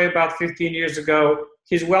passed away about 15 years ago,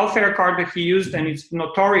 his welfare card that he used, and it's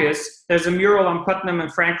notorious, there's a mural on Putnam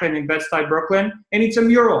and Franklin in Bed-Stuy, Brooklyn, and it's a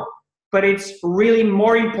mural, but it's really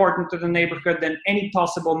more important to the neighborhood than any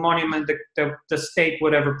possible monument the state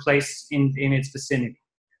would ever place in its vicinity.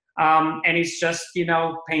 And it's just,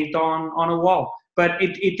 paint on a wall. But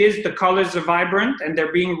it is, the colors are vibrant and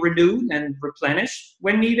they're being renewed and replenished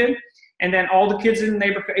when needed. And then all the kids in the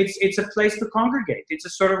neighborhood, it's a place to congregate. It's a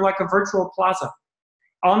sort of like a virtual plaza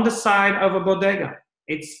on the side of a bodega.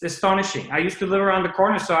 It's astonishing. I used to live around the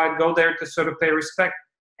corner, so I'd go there to sort of pay respect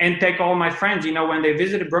and take all my friends. When they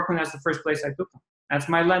visited Brooklyn, that's the first place I took them. That's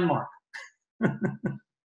my landmark.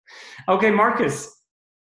 Okay, Marcus.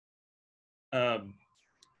 I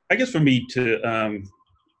guess for me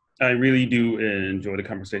I really do enjoy the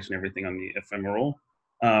conversation, everything on the ephemeral.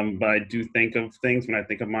 But I do think of things, when I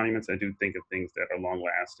think of monuments, I do think of things that are long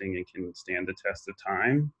lasting and can stand the test of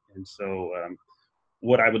time. And so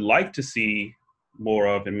what I would like to see more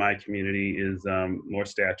of in my community is more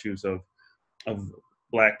statues of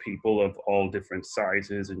Black people of all different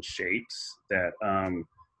sizes and shapes that,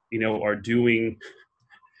 are doing,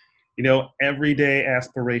 everyday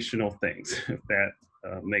aspirational things, if that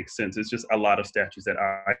makes sense. It's just a lot of statues that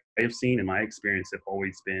I have seen in my experience have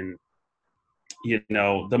always been,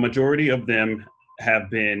 the majority of them have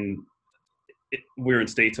been, we're in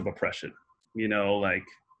states of oppression, like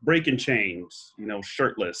breaking chains,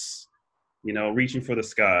 shirtless, reaching for the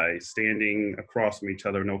sky, standing across from each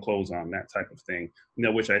other, no clothes on, that type of thing,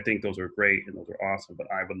 which I think those are great and those are awesome. But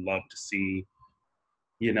I would love to see,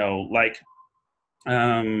 like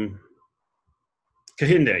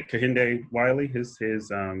Kehinde Wiley, his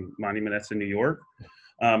monument that's in New York.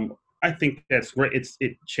 I think that's great.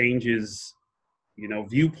 It changes,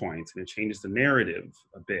 viewpoints, and it changes the narrative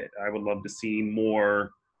a bit. I would love to see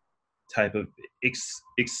more type of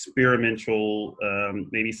experimental,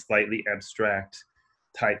 maybe slightly abstract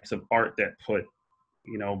types of art that put,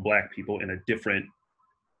 Black people in a different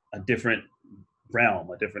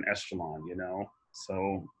realm, a different echelon,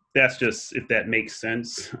 So that's just, if that makes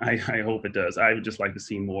sense, I hope it does. I would just like to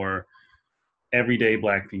see more everyday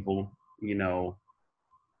Black people,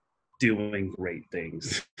 doing great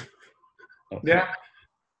things. Okay. Yeah.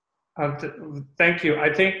 Thank you.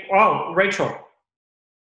 I think, oh, Rachel.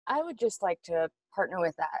 I would just like to partner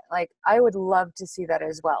with that. Like, I would love to see that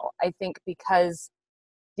as well. I think because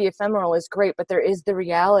the ephemeral is great, but there is the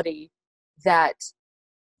reality that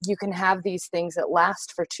you can have these things that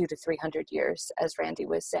last for 200 to 300 years, as Randy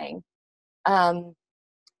was saying.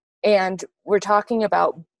 And we're talking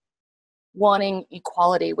about wanting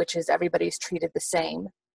equality, which is everybody's treated the same.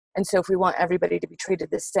 And so if we want everybody to be treated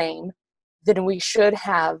the same, then we should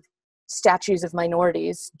have statues of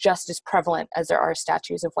minorities just as prevalent as there are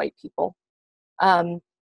statues of white people.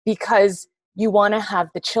 Because you want to have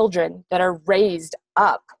the children that are raised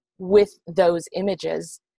up with those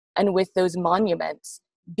images and with those monuments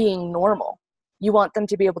being normal. You want them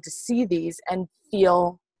to be able to see these and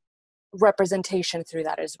feel representation through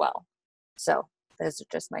that as well. So those are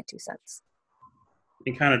just my 2 cents.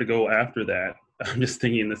 And kind of to go after that, I'm just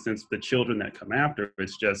thinking in the sense of the children that come after, it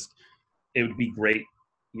would be great,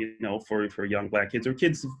 for young Black kids or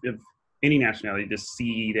kids of any nationality to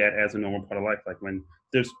see that as a normal part of life. Like when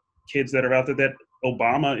there's kids that are out there that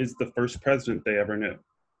Obama is the first president they ever knew,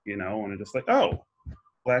 and they're just like, oh,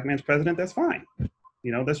 Black man's president, that's fine.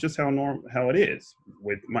 That's just how it is.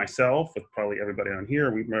 With myself, with probably everybody on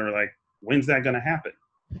here, we remember like, when's that going to happen?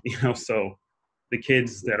 So the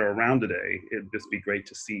kids that are around today, it'd just be great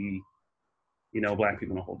to see, Black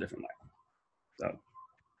people in a whole different light. So.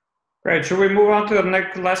 Great. Should we move on to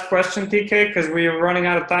the last question, TK? Because we are running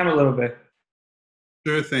out of time a little bit.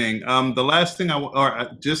 Sure thing. The last thing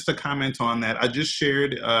just to comment on that, I just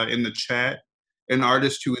shared in the chat an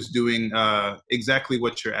artist who is doing exactly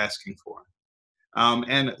what you're asking for.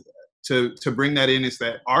 And to bring that in is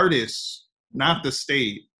that artists, not the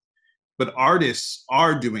state, but artists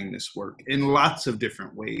are doing this work in lots of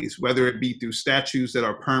different ways, whether it be through statues that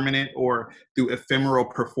are permanent or through ephemeral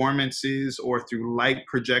performances or through light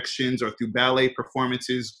projections or through ballet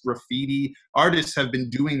performances, graffiti. Artists have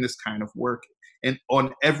been doing this kind of work and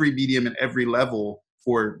on every medium and every level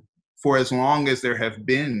for as long as there have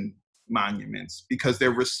been monuments, because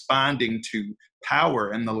they're responding to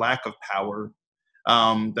power and the lack of power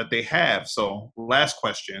that they have. So last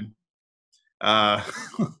question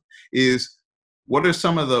is, what are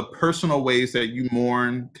some of the personal ways that you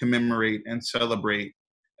mourn, commemorate, and celebrate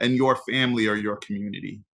in your family or your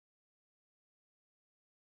community?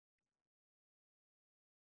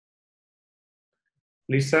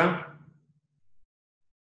 Lisa?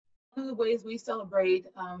 One of the ways we celebrate,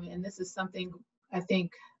 and this is something I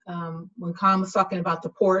think when Con was talking about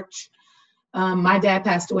the porch, my dad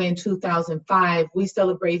passed away in 2005. We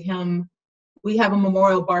celebrate him. We have a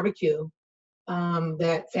memorial barbecue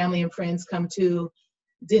that family and friends come to.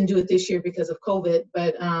 Didn't do it this year because of COVID,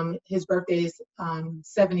 but his birthday is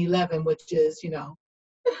 7/11, which is,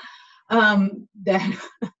 that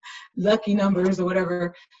lucky numbers or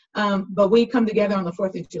whatever. But we come together on the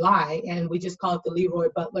 4th of July and we just call it the Leroy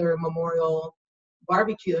Butler Memorial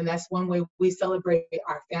Barbecue. And that's one way we celebrate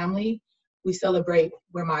our family. We celebrate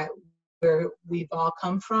where we've all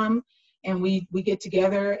come from. And we get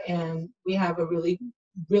together and we have a really,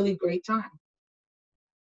 really great time.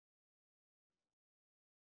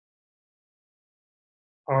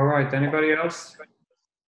 All right, anybody else?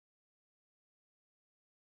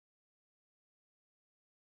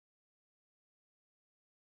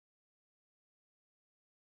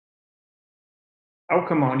 Oh,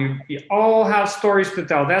 come on, you all have stories to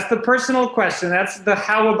tell. That's the personal question. That's the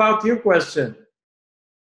how about you question.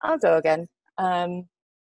 I'll go again.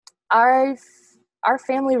 Our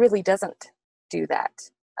family really doesn't do that.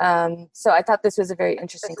 So I thought this was a very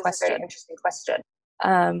interesting question.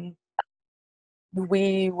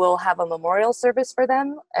 We will have a memorial service for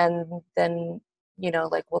them, and then,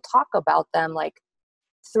 we'll talk about them like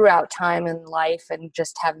throughout time and life and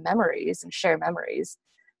just have memories and share memories.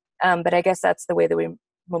 But I guess that's the way that we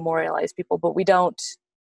memorialize people. But we don't,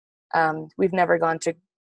 we've never gone to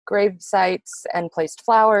grave sites and placed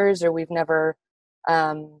flowers, or we've never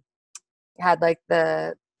had like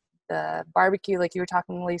the barbecue like you were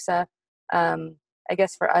talking, Lisa. I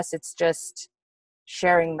guess for us, it's just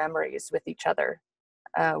sharing memories with each other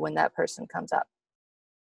when that person comes up.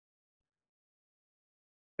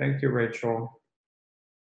 Thank you, Rachel.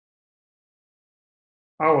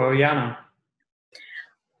 Oh, Yana.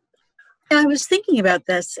 I was thinking about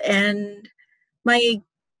this, and my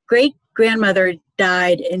great-grandmother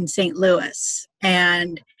died in St. Louis,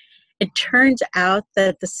 and it turns out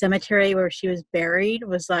that the cemetery where she was buried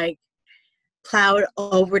was like plowed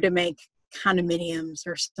over to make condominiums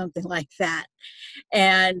or something like that.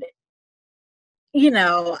 And,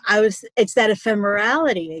 it's that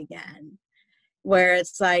ephemerality again, where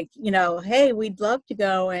it's like, hey, we'd love to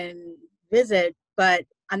go and visit, but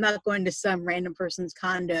I'm not going to some random person's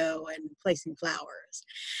condo and placing flowers.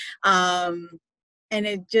 And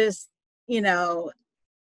it just,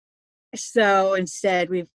 so instead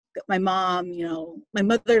we've got my mom, my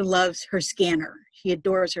mother loves her scanner. She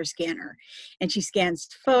adores her scanner, and she scans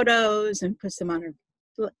photos and puts them on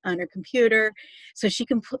her computer. So she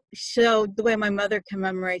can, so the way my mother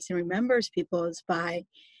commemorates and remembers people is by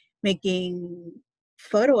making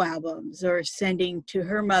photo albums or sending to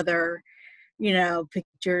her mother,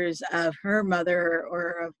 pictures of her mother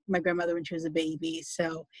or of my grandmother when she was a baby.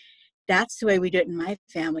 So that's the way we do it in my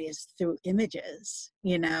family, is through images,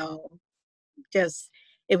 just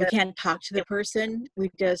if we can't talk to the person,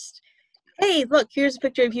 we just, hey, look, here's a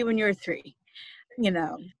picture of you when you were 3,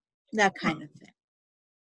 that kind of thing.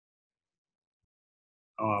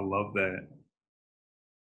 Oh, I love that.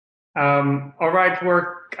 All right, we're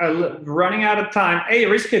running out of time. Hey,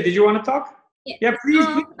 Rizka, did you want to talk? Yeah, please.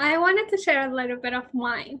 I wanted to share a little bit of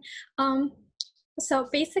mine. So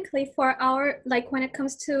basically for our, when it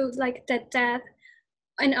comes to the death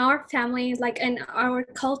in our family, in our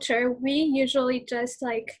culture, we usually just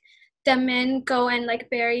the men go and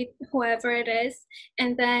bury whoever it is.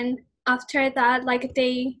 And then after that,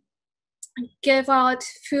 they give out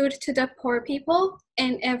food to the poor people.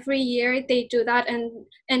 And every year they do that,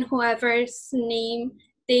 and whoever's name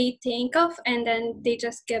they think of, and then they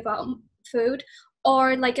just give out food.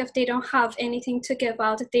 Or if they don't have anything to give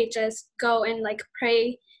out, they just go and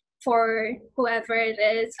pray for whoever it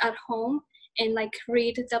is at home and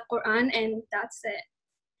read the Quran, and that's it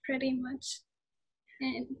pretty much.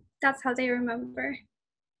 And that's how they remember.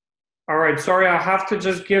 All right, sorry, I have to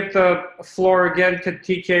just give the floor again to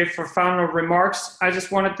TK for final remarks. I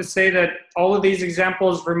just wanted to say that all of these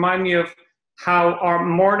examples remind me of how our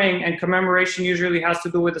mourning and commemoration usually has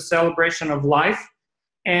to do with the celebration of life.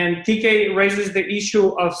 And TK raises the issue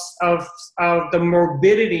of the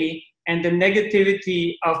morbidity and the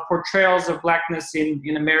negativity of portrayals of Blackness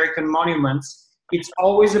in American monuments. It's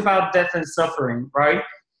always about death and suffering, right?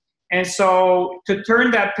 And so to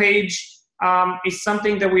turn that page is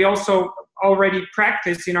something that we also already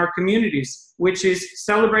practice in our communities, which is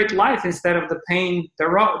celebrate life instead of the pain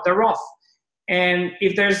thereof. And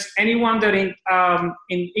if there's anyone that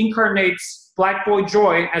incarnates Black boy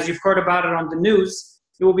joy, as you've heard about it on the news,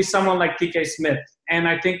 it will be someone like TK Smith. And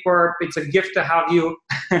I think it's a gift to have you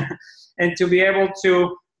and to be able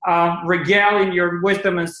to regale in your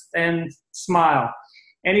wisdom and smile.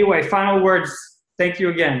 Anyway, final words. Thank you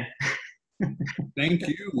again. Thank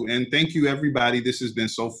you. And thank you, everybody. This has been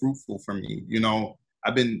so fruitful for me.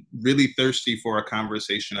 I've been really thirsty for a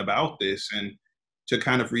conversation about this, and to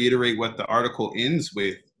kind of reiterate what the article ends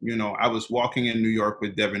with, I was walking in New York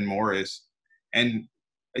with Devin Morris, and,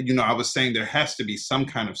 I was saying there has to be some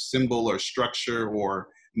kind of symbol or structure or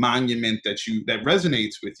monument that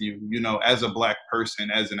resonates with you, as a Black person,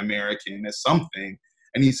 as an American, as something.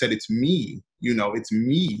 And he said, it's me, it's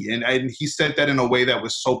me. And he said that in a way that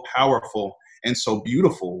was so powerful and so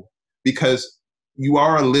beautiful, because you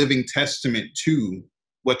are a living testament to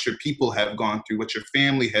what your people have gone through, what your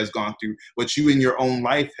family has gone through, what you in your own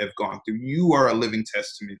life have gone through. You are a living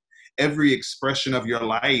testament. Every expression of your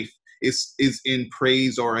life is in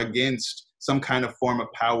praise or against some kind of form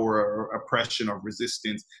of power or oppression or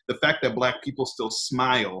resistance. The fact that Black people still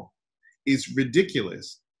smile is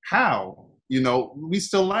ridiculous. How? We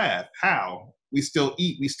still laugh. How? We still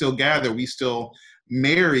eat, we still gather, we still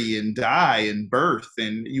marry and die and birth,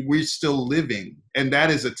 and we're still living. And that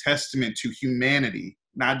is a testament to humanity,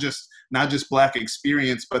 not just Black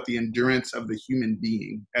experience, but the endurance of the human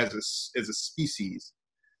being as a species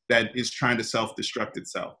that is trying to self-destruct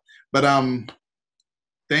itself. But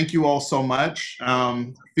thank you all so much.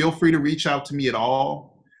 Feel free to reach out to me at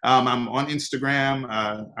all. I'm on Instagram.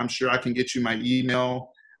 I'm sure I can get you my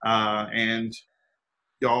email. And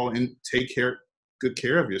y'all, take good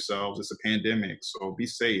care of yourselves. It's a pandemic, so be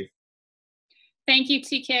safe. Thank you,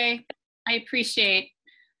 TK. I appreciate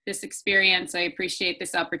this experience. I appreciate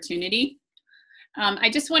this opportunity. I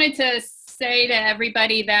just wanted to say to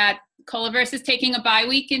everybody that CoLa-Verse is taking a bye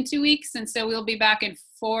week in 2 weeks, and so we'll be back in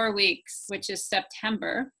 4 weeks, which is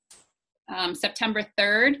September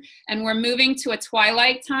 3rd, and we're moving to a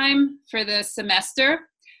twilight time for the semester.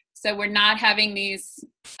 So we're not having these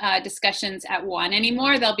discussions at 1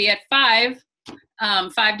 anymore. They'll be at 5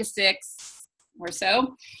 to 6 or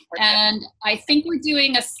so. And I think we're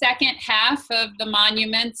doing a second half of the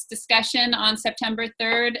monuments discussion on September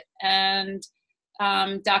 3rd. And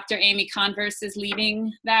Dr. Amy Converse is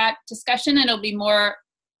leading that discussion, and it'll be more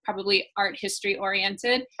probably art history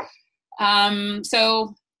oriented.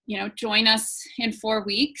 So, join us in 4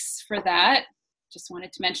 weeks for that. just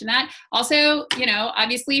wanted to mention that. Also, you know,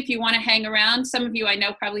 obviously, if you want to hang around, some of you I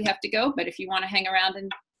know probably have to go, but if you want to hang around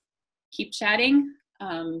and keep chatting,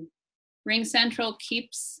 Ring Central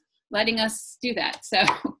keeps letting us do that. So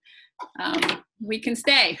we can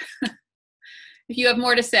stay if you have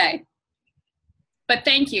more to say. But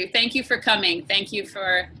thank you. Thank you for coming. Thank you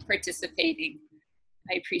for participating.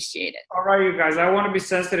 I appreciate it. All right, you guys, I want to be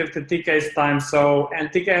sensitive to TK's time. So, and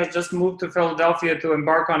TK has just moved to Philadelphia to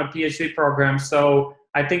embark on a PhD program. So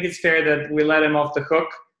I think it's fair that we let him off the hook.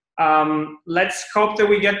 Let's hope that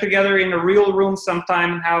we get together in a real room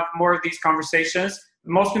sometime and have more of these conversations.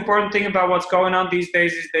 The most important thing about what's going on these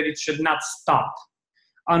days is that it should not stop.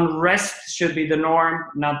 Unrest should be the norm,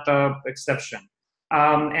 not the exception.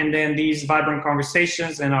 And then these vibrant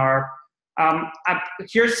conversations and our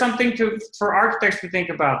here's something for architects to think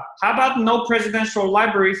about. How about no presidential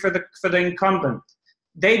library for the incumbent?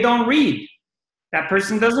 They don't read. That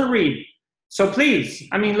person doesn't read. So please,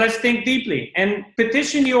 I mean, let's think deeply and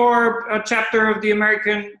petition your chapter of the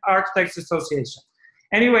American Architects Association.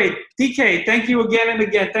 Anyway, TK, thank you again and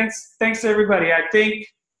again. Thanks everybody. I think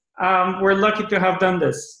we're lucky to have done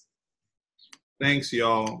this. Thanks,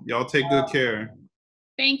 y'all. Y'all take good care.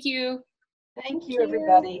 Thank you. Thank you,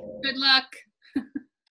 everybody. Good luck.